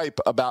of hype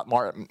about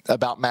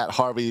Matt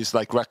Harvey's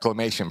like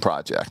reclamation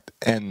project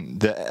and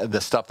the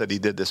stuff that he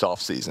did this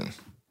offseason.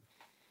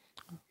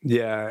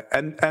 Yeah,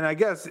 and I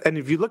guess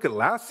if you look at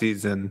last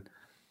season,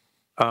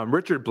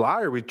 Richard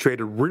Blyer we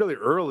traded really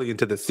early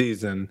into the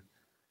season,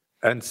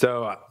 and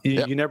so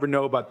you never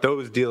know about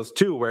those deals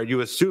too, where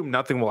you assume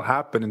nothing will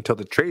happen until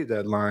the trade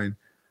deadline,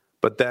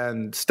 but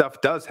then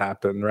stuff does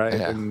happen, right?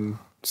 Yeah. And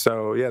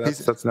so,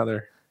 that's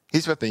another.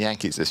 He's with the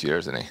Yankees this year,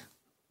 isn't he?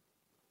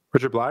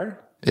 Richard Blyer?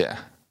 Yeah.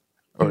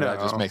 Or did I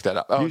just make that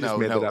up? Oh, no.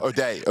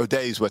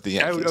 O'Day's with the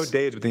Yankees.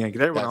 O'Day's with the Yankees.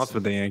 Everyone else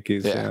with the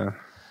Yankees. Yeah.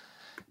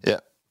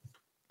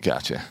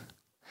 Gotcha.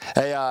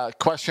 Hey,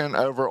 question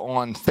over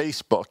on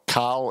Facebook.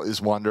 Kyle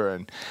is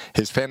wondering,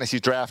 his fantasy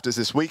draft is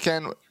this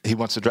weekend. He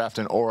wants to draft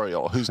an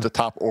Oriole. Who's the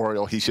top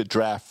Oriole he should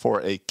draft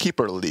for a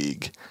keeper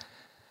league?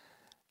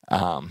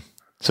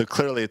 So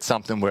clearly it's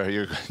something where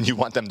you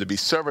want them to be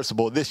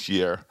serviceable this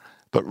year,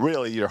 but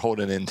really you're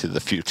holding into the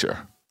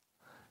future.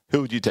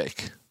 Who would you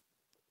take?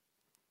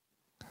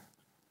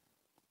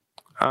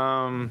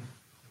 Yeah,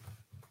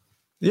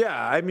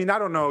 I mean, I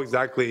don't know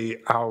exactly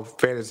how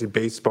fantasy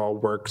baseball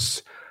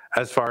works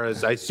as far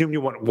as I assume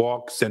you want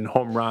walks and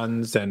home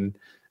runs and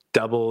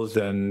doubles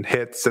and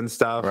hits and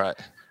stuff. Right.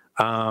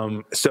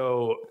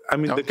 So, I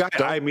mean, the guy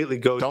I immediately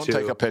go to. Don't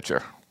take a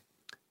pitcher.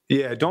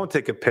 Yeah, don't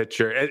take a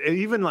pitcher. And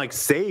even like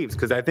saves,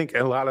 because I think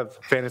a lot of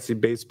fantasy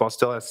baseball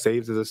still has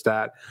saves as a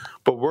stat.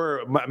 But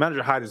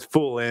Manager Hyde is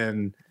full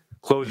in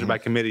closure by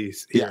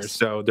committees here, Yes.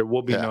 so there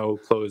will be no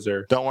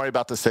closer. Don't worry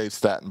about the safe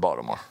stat in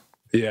Baltimore.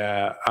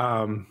 Yeah.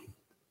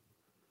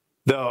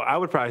 Though I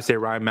would probably say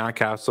Ryan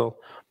Mountcastle,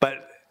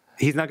 but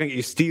he's not going to get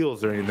you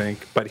steals or anything.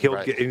 But he's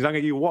not going to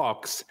get you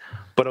walks,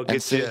 but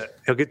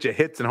he'll get you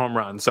hits and home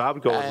runs. So I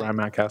would go with Ryan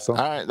Mountcastle.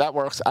 All right, that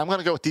works. I'm going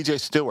to go with DJ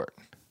Stewart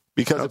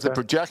because if the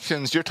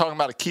projections, you're talking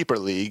about a keeper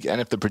league, and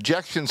if the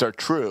projections are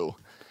true,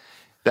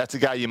 that's a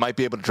guy you might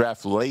be able to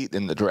draft late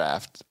in the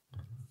draft,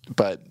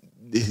 but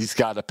he's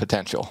got a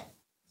potential.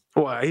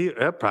 Well,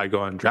 he'll probably go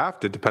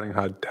undrafted depending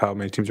on how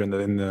many teams are in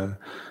the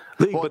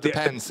league. Well, but it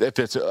depends if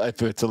it's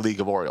a league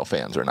of Oriole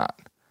fans or not.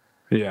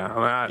 Yeah,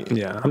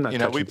 I'm not. You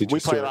know, we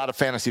play a lot of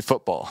fantasy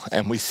football,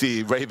 and we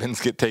see Ravens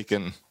get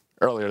taken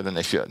earlier than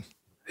they should.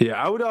 Yeah,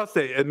 I would also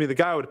say, the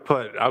guy I would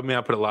put, I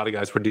put a lot of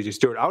guys for DJ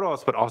Stewart. I would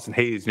also put Austin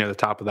Hayes near the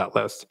top of that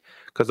list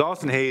because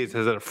Austin Hayes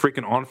has had a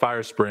freaking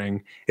on-fire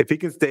spring. If he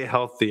can stay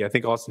healthy, I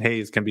think Austin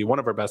Hayes can be one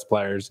of our best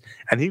players,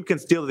 and he can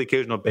steal the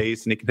occasional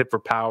base, and he can hit for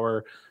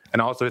power,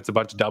 and also hits a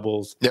bunch of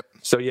doubles. Yep.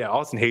 So, yeah,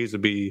 Austin Hayes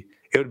would be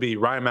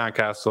Ryan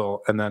Mountcastle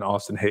and then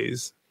Austin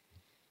Hayes,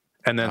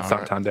 and then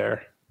Santander.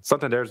 Right.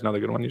 Santander is another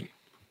good one.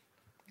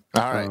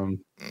 All right.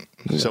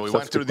 So we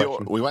went through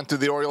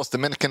the Orioles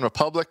Dominican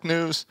Republic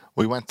news.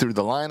 We went through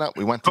the lineup.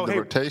 We went through the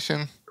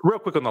rotation. Real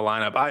quick on the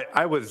lineup,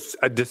 I was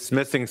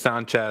dismissing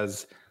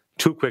Sanchez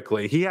too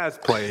quickly. He has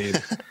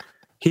played.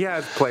 He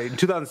has played in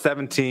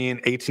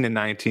 2017, 18, and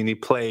 19. He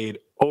played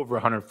over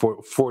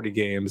 140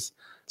 games.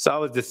 So I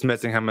was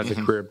dismissing him as a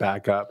career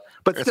backup.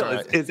 But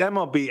still, his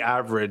MLB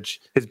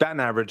average, his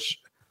batting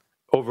average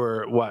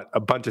over a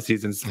bunch of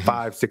seasons,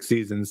 5-6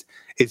 seasons,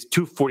 is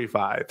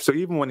 245. So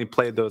even when he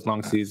played those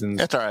long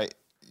seasons, it's all right.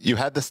 You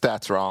had the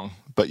stats wrong,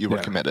 but you were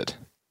committed.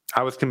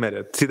 I was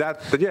committed. See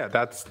that? But yeah,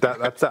 that's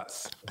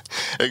us.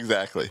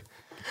 Exactly.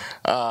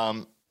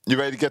 You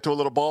ready to get to a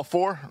little ball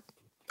four?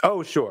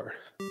 Oh, sure.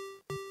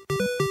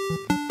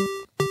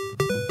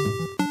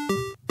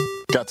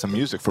 Got some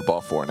music for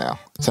ball four now.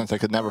 Since I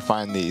could never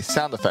find the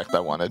sound effect I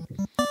wanted,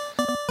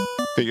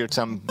 figured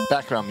some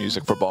background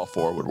music for ball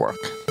four would work.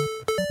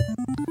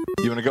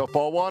 You want to go with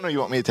ball one, or you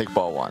want me to take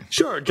ball one?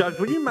 Sure, Judge.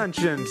 When you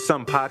mentioned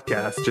some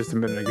podcast just a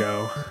minute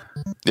ago,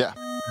 yeah.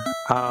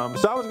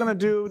 So I was going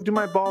to do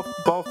my ball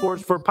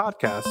fours for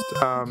podcast,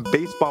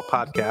 baseball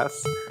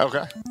podcasts.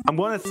 Okay. I'm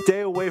going to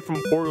stay away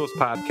from Orioles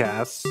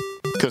podcasts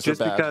just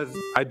because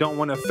I don't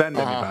want to offend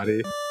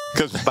anybody.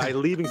 By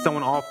leaving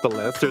someone off the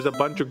list, there's a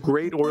bunch of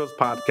great Orioles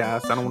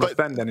podcasts. I don't want to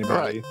offend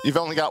anybody. Right. You've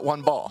only got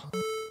one ball.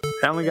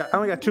 I only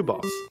got two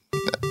balls.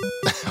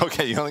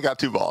 Okay, you only got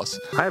two balls.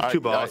 I have two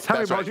balls. How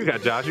many balls you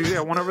got, Josh? You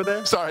got one over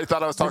there? Sorry, I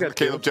thought I was talking to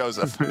Caleb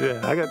Joseph. Yeah,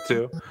 I got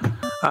two.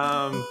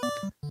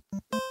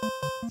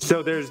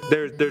 So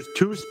there's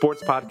two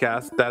sports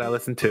podcasts that I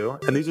listen to,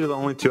 and these are the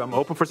only two. I'm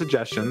open for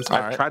suggestions.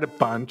 I've tried a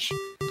bunch,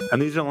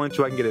 and these are the only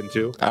two I can get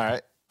into. All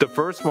right. The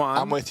first one,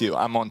 I'm with you.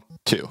 I'm on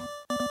two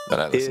that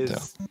I listen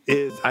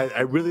to.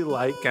 I really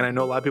like, and I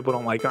know a lot of people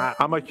don't like.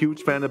 I'm a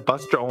huge fan of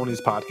Buster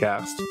Olney's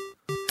podcast,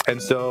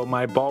 and so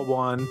my ball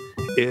one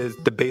is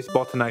the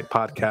Baseball Tonight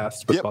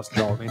podcast with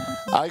Buster Olney.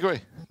 I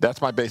agree.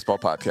 That's my baseball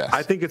podcast.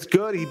 I think it's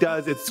good.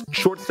 It's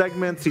short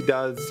segments. He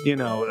does,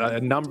 a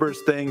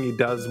numbers thing. He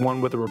does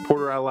one with a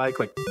reporter I like.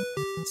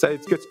 So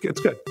it's good.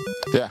 It's good.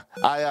 Yeah.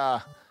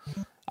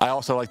 I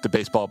also like the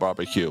Baseball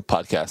Barbecue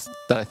podcast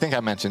that I think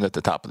I mentioned at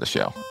the top of the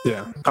show.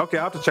 Yeah. Okay,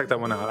 I'll have to check that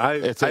one out.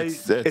 It's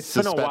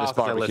been a while since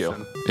I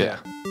listened. Yeah.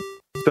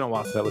 It's been a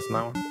while since I listened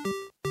to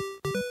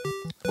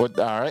that one.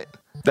 All right.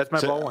 That's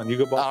my ball one. You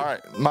go ball two. All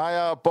right.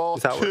 My ball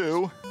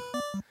two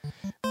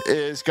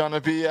is going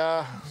to be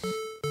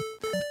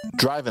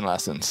driving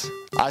lessons.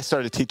 I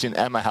started teaching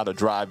Emma how to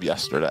drive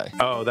yesterday.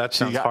 Oh, that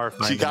sounds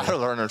horrifying. She got her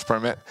learner's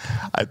permit.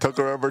 I took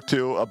her over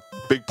to a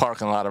big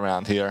parking lot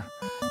around here.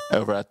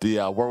 Over at the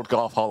World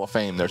Golf Hall of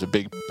Fame, there's a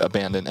big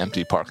abandoned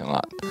empty parking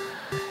lot.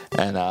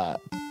 And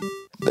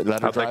they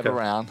let her drive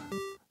around.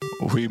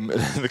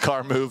 The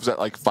car moves at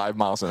like 5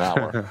 miles an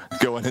hour,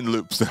 going in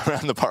loops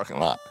around the parking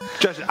lot.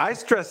 Josh, I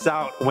stress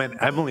out when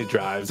Emily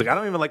drives. I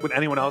don't even like when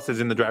anyone else is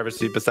in the driver's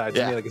seat besides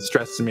me. It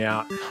stresses me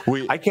out.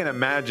 I can't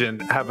imagine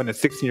having a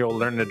 16-year-old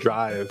learning to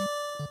drive.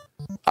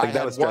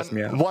 That would stress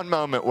me out. One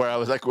moment where I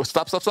was like, well,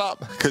 stop,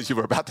 because you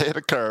were about to hit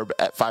a curb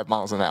at 5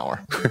 miles an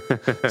hour.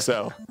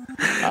 So,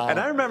 and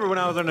I remember when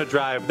I was learning to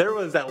drive, there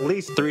was at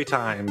least 3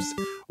 times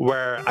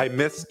where I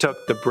mistook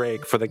the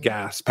brake for the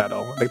gas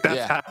pedal.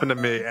 That's happened to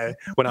me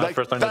when I was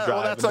first learning to drive.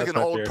 Well, that's like an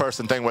old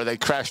person thing where they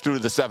crash through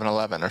the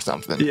 7-Eleven or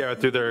something. Yeah,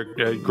 through their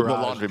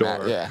garage the door.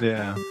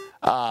 Laundromat,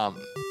 yeah.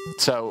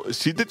 So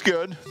she did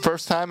good.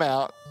 First time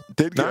out,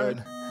 did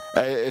good.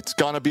 Right. It's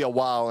going to be a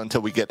while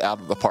until we get out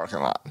of the parking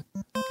lot.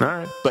 All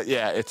right. But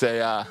yeah, it's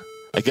I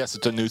guess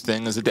it's a new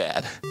thing as a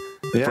dad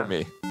for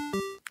me.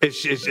 Is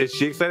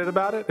she excited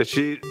about it? Does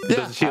she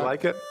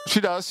like it?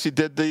 She does. She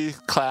did the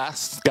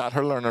class, got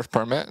her learner's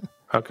permit.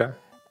 Okay.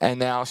 And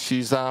now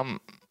she's has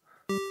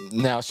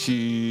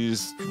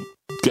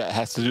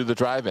to do the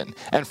drive-in.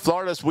 And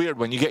Florida's weird.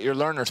 When you get your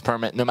learner's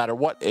permit, no matter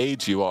what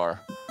age you are,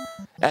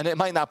 and it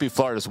might not be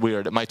Florida's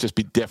weird. It might just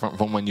be different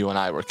from when you and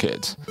I were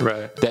kids.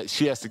 Right. That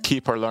she has to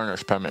keep her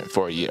learner's permit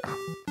for a year.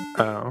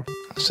 Oh.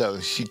 So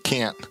she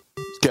can't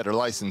get her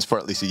license for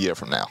at least a year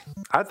from now.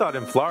 I thought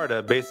in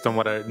Florida, based on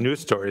what our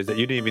news stories, that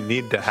you didn't even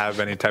need to have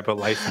any type of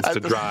license to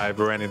drive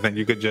or anything.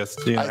 You could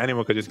just,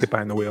 anyone could just get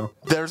behind the wheel.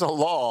 There's a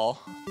law,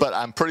 but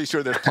I'm pretty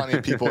sure there's plenty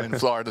of people in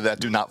Florida that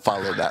do not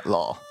follow that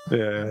law.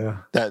 Yeah.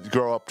 That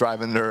grow up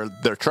driving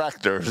their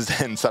tractors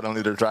and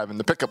suddenly they're driving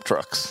the pickup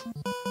trucks.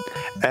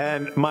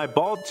 And my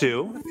ball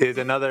two is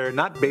another,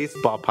 not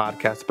baseball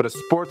podcast, but a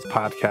sports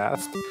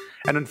podcast.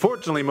 And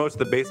unfortunately, most of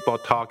the baseball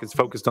talk is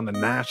focused on the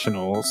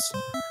Nationals.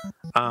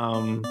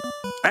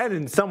 And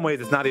in some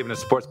ways, it's not even a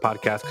sports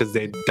podcast because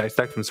they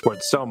dissect from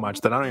sports so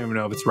much that I don't even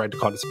know if it's right to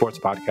call it a sports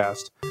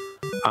podcast.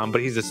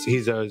 But he's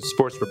a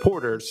sports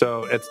reporter,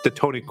 so it's the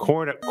Tony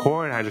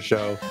Kornheiser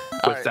Show,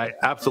 which I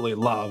absolutely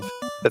love.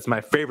 That's my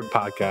favorite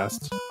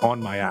podcast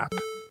on my app.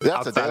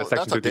 That's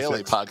a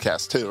daily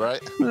podcast too, right?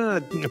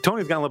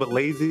 Tony's gotten a little bit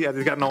lazy as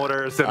he's gotten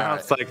older, so now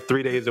it's like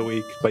 3 days a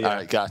week. But yeah. All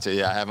right, gotcha.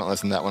 Yeah, I haven't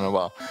listened to that one in a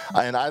while.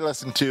 And I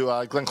listen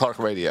to Glenn Clark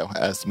Radio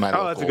as my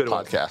local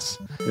podcast.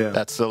 Yeah.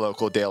 That's the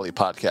local daily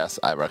podcast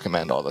I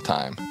recommend all the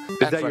time.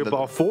 Is that your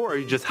ball four, or are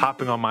you just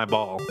hopping on my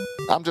ball?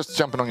 I'm just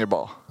jumping on your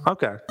ball.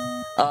 Okay.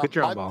 Get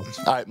your own ball.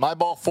 All right, my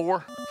ball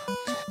four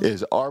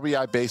is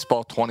RBI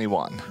Baseball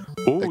 21.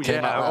 Oh,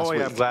 yeah.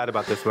 I'm glad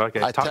about this one.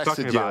 Okay, I talk texted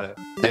to me you about it.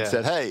 and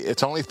said, hey,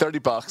 it's only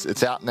 $30.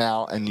 It's out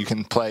now, and you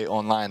can play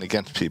online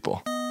against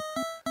people.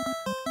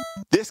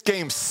 This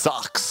game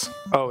sucks.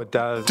 Oh, it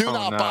does. Do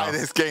not buy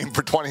this game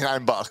for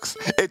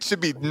 $29. It should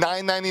be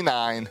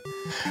 $9.99.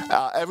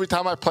 Every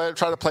time I try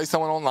to play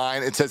someone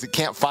online, it says it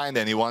can't find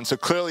anyone. So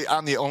clearly,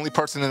 I'm the only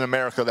person in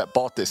America that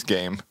bought this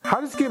game.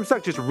 How does this game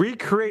suck? Just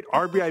recreate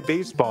RBI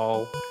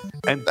Baseball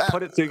and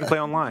put it so you can play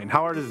online. How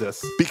hard is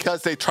this?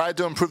 Because they tried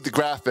to improve the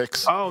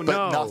graphics. Oh,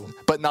 no.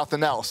 But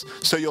nothing else.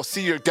 So you'll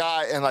see your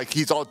guy and like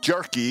he's all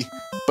jerky,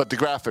 but the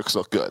graphics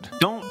look good.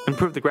 Don't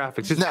improve the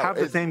graphics. Just have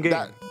the same game.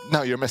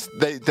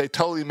 They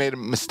totally made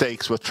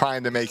mistakes with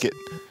trying to make it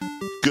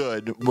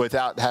good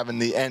without having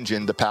the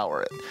engine to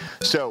power it.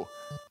 So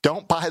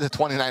don't buy the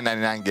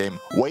 $29.99 game.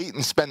 Wait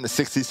and spend the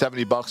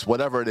 $60, $70,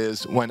 whatever it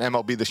is, when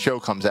MLB The Show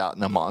comes out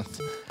in a month.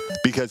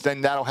 Because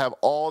then that'll have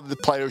all the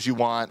players you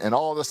want and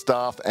all the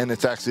stuff, and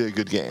it's actually a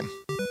good game.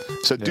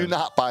 So do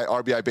not buy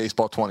RBI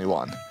Baseball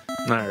 21.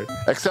 All right.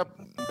 Except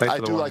I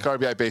do like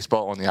RBI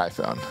Baseball on the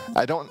iPhone.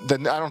 I don't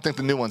think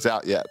the new one's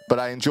out yet, but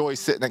I enjoy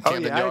sitting at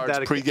Camden Yards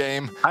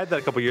pregame. I had that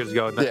a couple years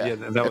ago.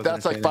 If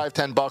that's like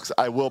 $5-10,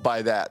 I will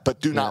buy that,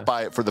 but do not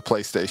buy it for the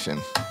PlayStation.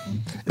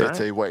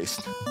 It's a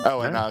waste.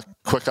 Oh, and a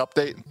quick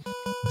update.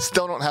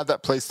 Still don't have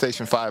that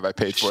PlayStation 5 I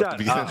paid for at the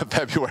beginning of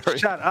February.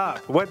 Shut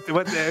up. What's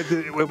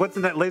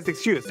in that latest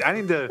excuse? I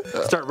need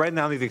to start writing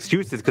down these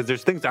excuses because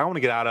there's things I want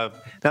to get out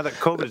of. Now that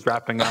COVID is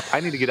wrapping up, I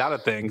need to get out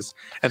of things.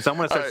 And so I'm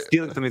going to start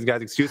stealing some of these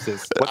guys'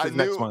 excuses. What's his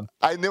next one?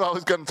 I knew I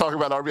was going to talk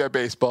about RBI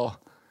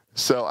Baseball,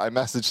 so I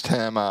messaged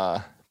him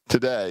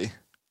today.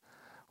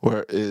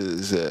 Where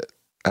is it?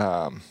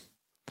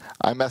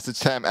 I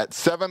messaged him at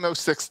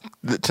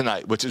 7:06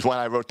 tonight, which is when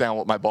I wrote down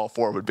what my ball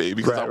four would be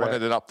because I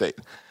wanted an update.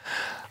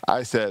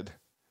 I said,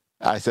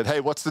 hey,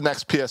 what's the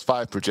next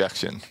PS5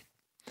 projection?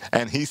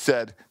 And he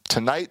said,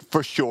 tonight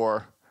for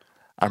sure.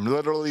 I'm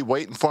literally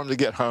waiting for him to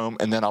get home,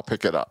 and then I'll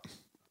pick it up.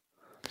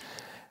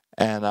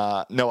 And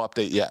no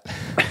update yet.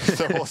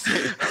 So we'll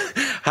see.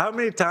 How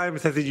many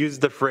times has he used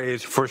the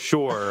phrase "for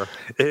sure"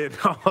 in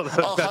all the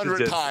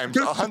 100 times.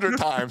 100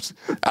 times.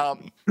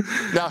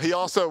 Now, he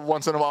also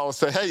once in a while will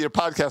say, hey, your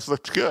podcast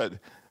looks good.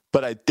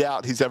 But I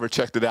doubt he's ever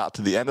checked it out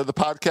to the end of the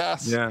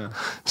podcast. Yeah.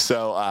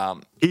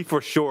 So he for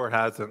sure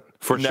hasn't.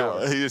 For sure.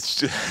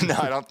 No,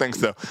 I don't think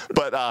so.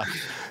 But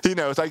he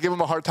knows. I give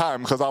him a hard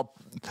time because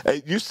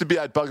it used to be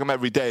I'd bug him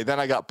every day. Then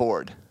I got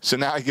bored. So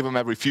now I give him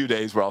every few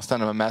days where I'll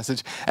send him a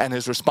message. And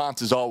his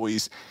response is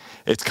always,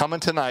 it's coming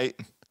tonight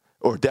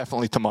or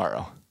definitely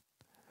tomorrow.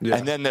 Yeah.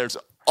 And then there's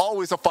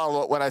always a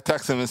follow-up when I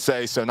text him and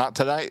say, so not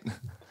tonight?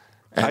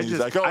 And he's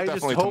like,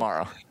 definitely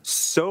tomorrow.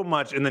 So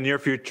much in the near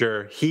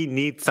future, he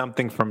needs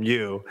something from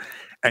you,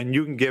 and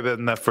you can give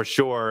him the for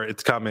sure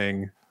it's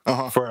coming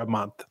for a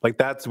month. Like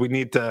we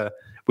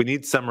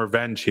need some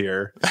revenge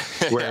here.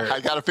 Where I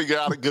got to figure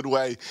out a good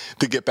way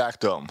to get back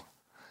to him.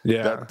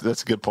 Yeah,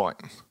 that's a good point.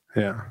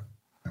 Yeah.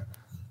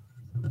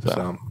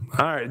 So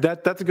all right,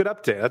 that's a good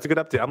update. That's a good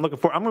update. I'm looking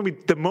for. I'm gonna be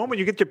the moment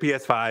you get your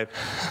PS5.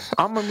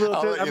 I'm a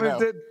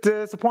little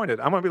disappointed.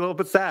 I'm gonna be a little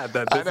bit sad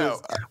that this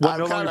will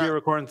no longer be a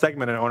recording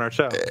segment on our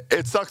show.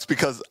 It sucks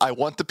because I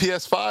want the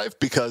PS5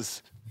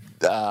 because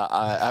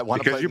I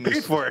want to play. Because you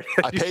paid for it.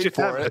 I paid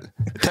for it.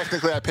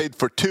 Technically, I paid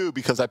for two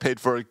because I paid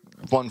for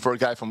one for a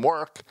guy from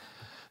work.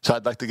 So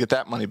I'd like to get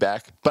that money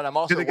back. But I'm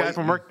also did the guy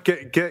from work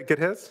get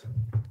his?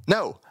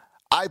 No.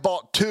 I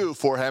bought two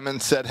for him and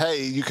said,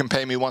 hey, you can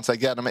pay me once I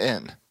get them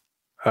in.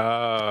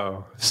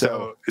 Oh,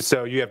 so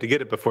you have to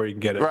get it before you can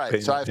get it.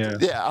 Right. So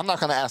I'm not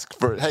going to ask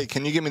for it. Hey,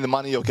 can you give me the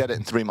money? You'll get it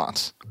in 3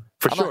 months.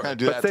 I'm not going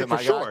to do that to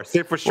my guy.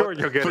 Say for sure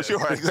you'll get it. For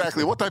sure,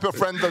 exactly. What type of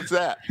friend does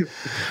that?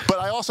 But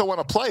I also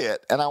want to play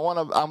it, and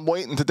I'm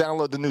waiting to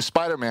download the new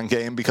Spider-Man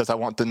game because I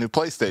want the new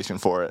PlayStation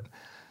for it.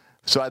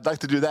 So I'd like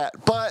to do that.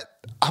 But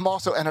I'm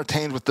also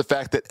entertained with the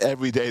fact that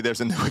every day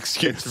there's a new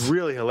excuse. It's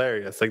really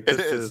hilarious. Like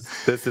this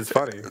is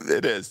funny.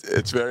 It is.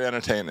 It's very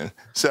entertaining.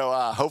 So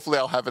hopefully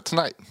I'll have it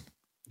tonight.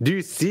 Do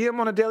you see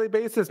him on a daily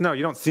basis? No,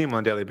 you don't see him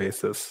on a daily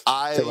basis.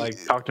 To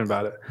talk to him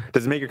about it.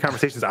 Does it make your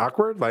conversations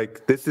awkward?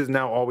 Like this is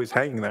now always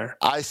hanging there.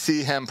 I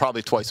see him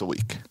probably twice a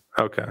week.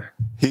 Okay.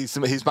 He's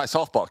my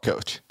softball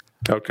coach.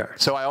 Okay.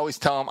 So I always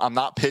tell him I'm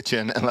not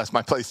pitching unless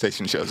my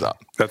PlayStation shows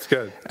up. That's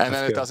good. And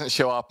then it doesn't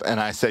show up, and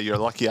I say, "You're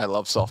lucky I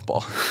love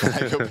softball." And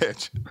I go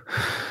pitch.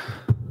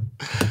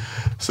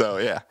 So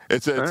yeah,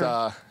 it's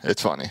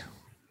funny.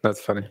 That's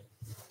funny.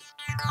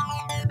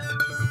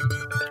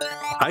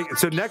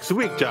 So next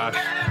week, Josh,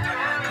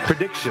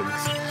 predictions.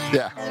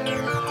 Yeah.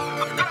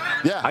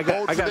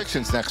 Bold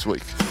predictions next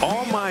week.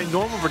 All my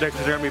normal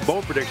predictions are going to be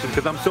bold predictions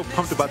because I'm so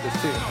pumped about this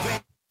team.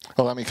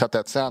 Well, let me cut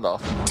that sound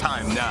off.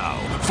 Time now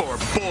for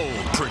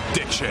bold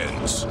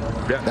predictions.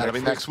 Yeah, that'll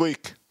be next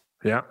week.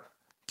 Yeah.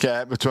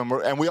 Okay,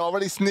 and we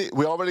already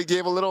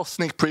gave a little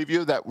sneak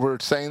preview that we're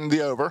saying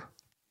the over.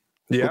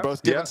 Yeah. We're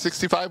both giving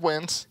 65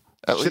 wins.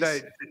 Should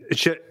I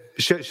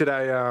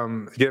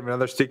give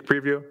another sneak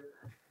preview?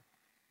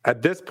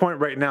 At this point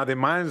right now, they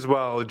might as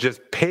well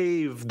just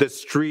pave the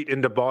street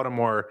into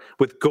Baltimore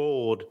with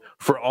gold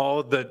for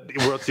all the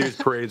World Series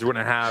parades we're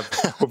going to have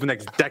over the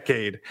next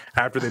decade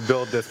after they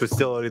build this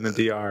facility in the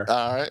DR.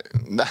 All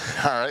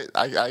right.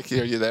 I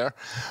hear you there.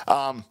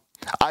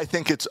 I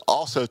think it's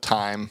also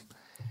time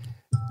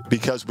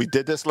because we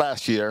did this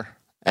last year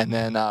and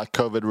then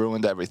COVID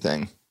ruined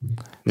everything.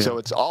 Yeah. So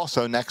it's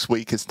also next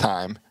week is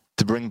time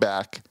to bring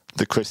back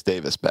the Chris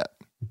Davis bet.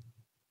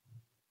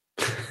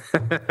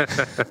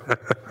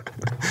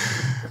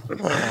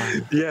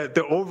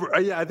 The over.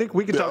 I think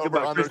we can talk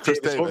about Chris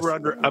Davis. Over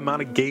under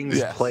amount of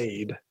games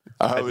played.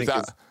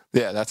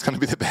 That's going to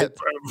be the bet.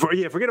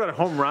 Forget about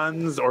home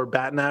runs or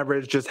batting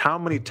average. Just how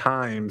many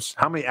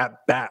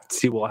at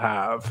bats he will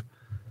have.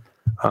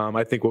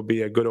 I think will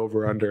be a good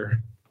over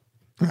under.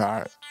 All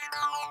right.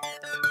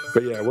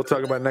 But we'll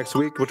talk about it next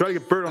week. We'll try to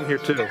get Bert on here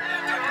too.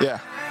 Yeah,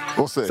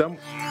 we'll see.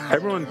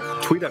 Everyone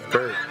tweet at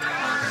Bert.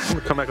 I'm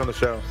gonna come back on the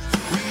show.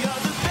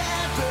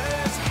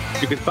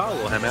 You can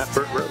follow him at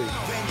Bert Brody.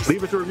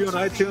 Leave us a review on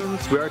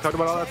iTunes. We already talked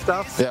about all that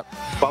stuff. Yep.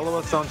 Follow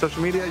us on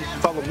social media. You can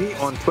follow me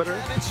on Twitter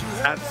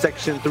at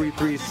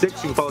Section336. You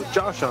can follow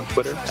Josh on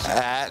Twitter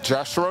at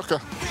Josh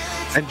Soroka.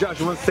 And Josh,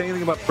 you want to say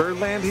anything about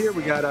Birdland here?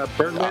 We got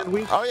Birdland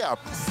Week. We got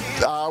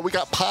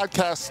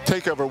Podcast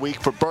Takeover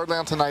Week for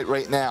Birdland Tonight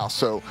right now.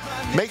 So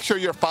make sure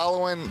you're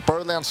following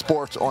Birdland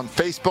Sports on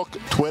Facebook,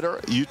 Twitter,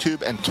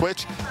 YouTube, and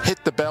Twitch.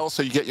 Hit the bell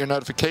so you get your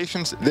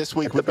notifications. This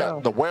week we've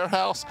got The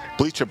Warehouse,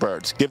 Bleacher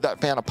Birds. Give that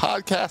fan a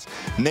podcast.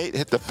 Nate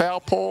hit the foul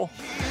pole.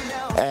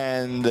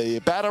 And the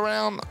bat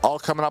around, all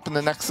coming up in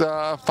the next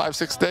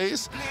 5-6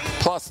 days.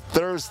 Plus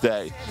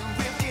Thursday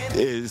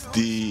is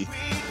the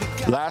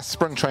last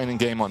spring training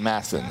game on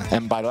Masson.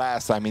 And by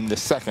last, I mean the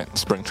second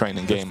spring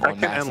training game on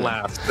Masson. And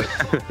last.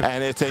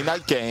 And it's a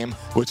night game,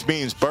 which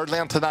means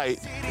Birdland Tonight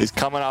is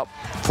coming up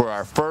for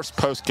our first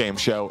post-game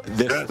show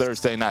this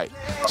Thursday night.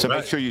 So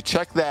make sure you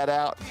check that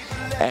out.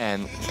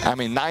 And,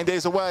 9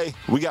 days away,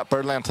 we got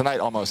Birdland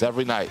Tonight almost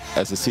every night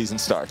as the season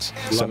starts.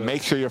 So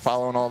make sure you're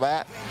following all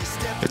that.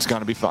 It's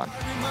going to be fun.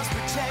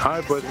 All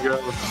right, boys and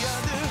girls.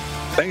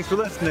 Thanks for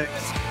listening.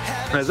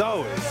 And as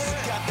always,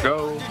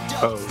 go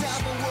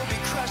O's.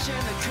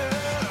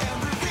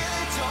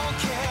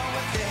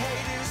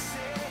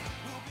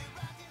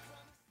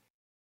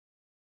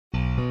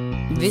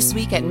 This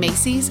week at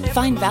Macy's,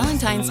 find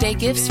Valentine's Day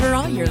gifts for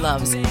all your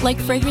loves, like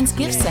fragrance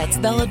gift sets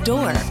they'll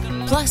adore.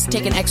 Plus,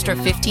 take an extra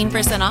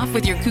 15% off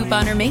with your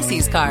coupon or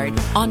Macy's card,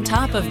 on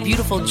top of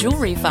beautiful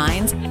jewelry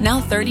finds,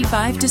 now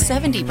 35 to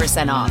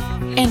 70% off,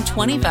 and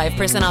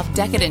 25% off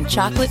decadent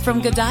chocolate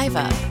from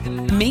Godiva.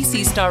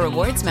 Macy's Star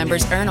Rewards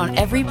members earn on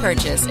every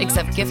purchase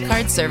except gift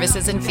card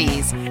services and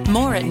fees.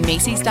 More at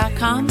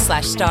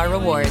Macys.com/Star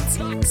Rewards.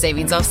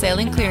 Savings off sale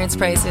and clearance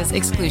prices.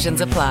 Exclusions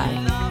apply.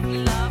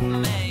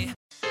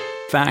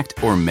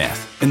 Fact or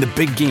myth? In the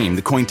big game,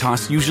 the coin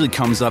toss usually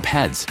comes up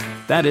heads.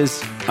 That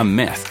is a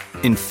myth.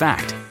 In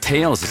fact,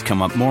 tails has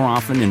come up more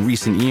often in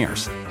recent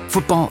years.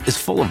 Football is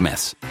full of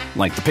myths.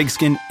 Like the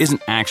pigskin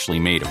isn't actually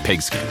made of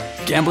pigskin.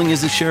 Gambling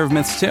is a share of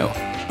myths too.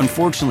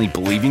 Unfortunately,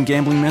 believing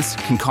gambling myths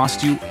can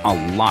cost you a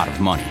lot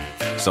of money.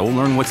 So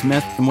learn what's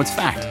myth and what's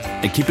fact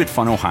at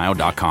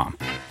KeepItFunOhio.com.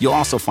 You'll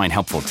also find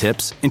helpful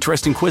tips,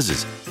 interesting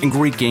quizzes, and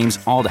great games,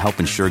 all to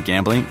help ensure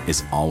gambling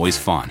is always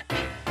fun.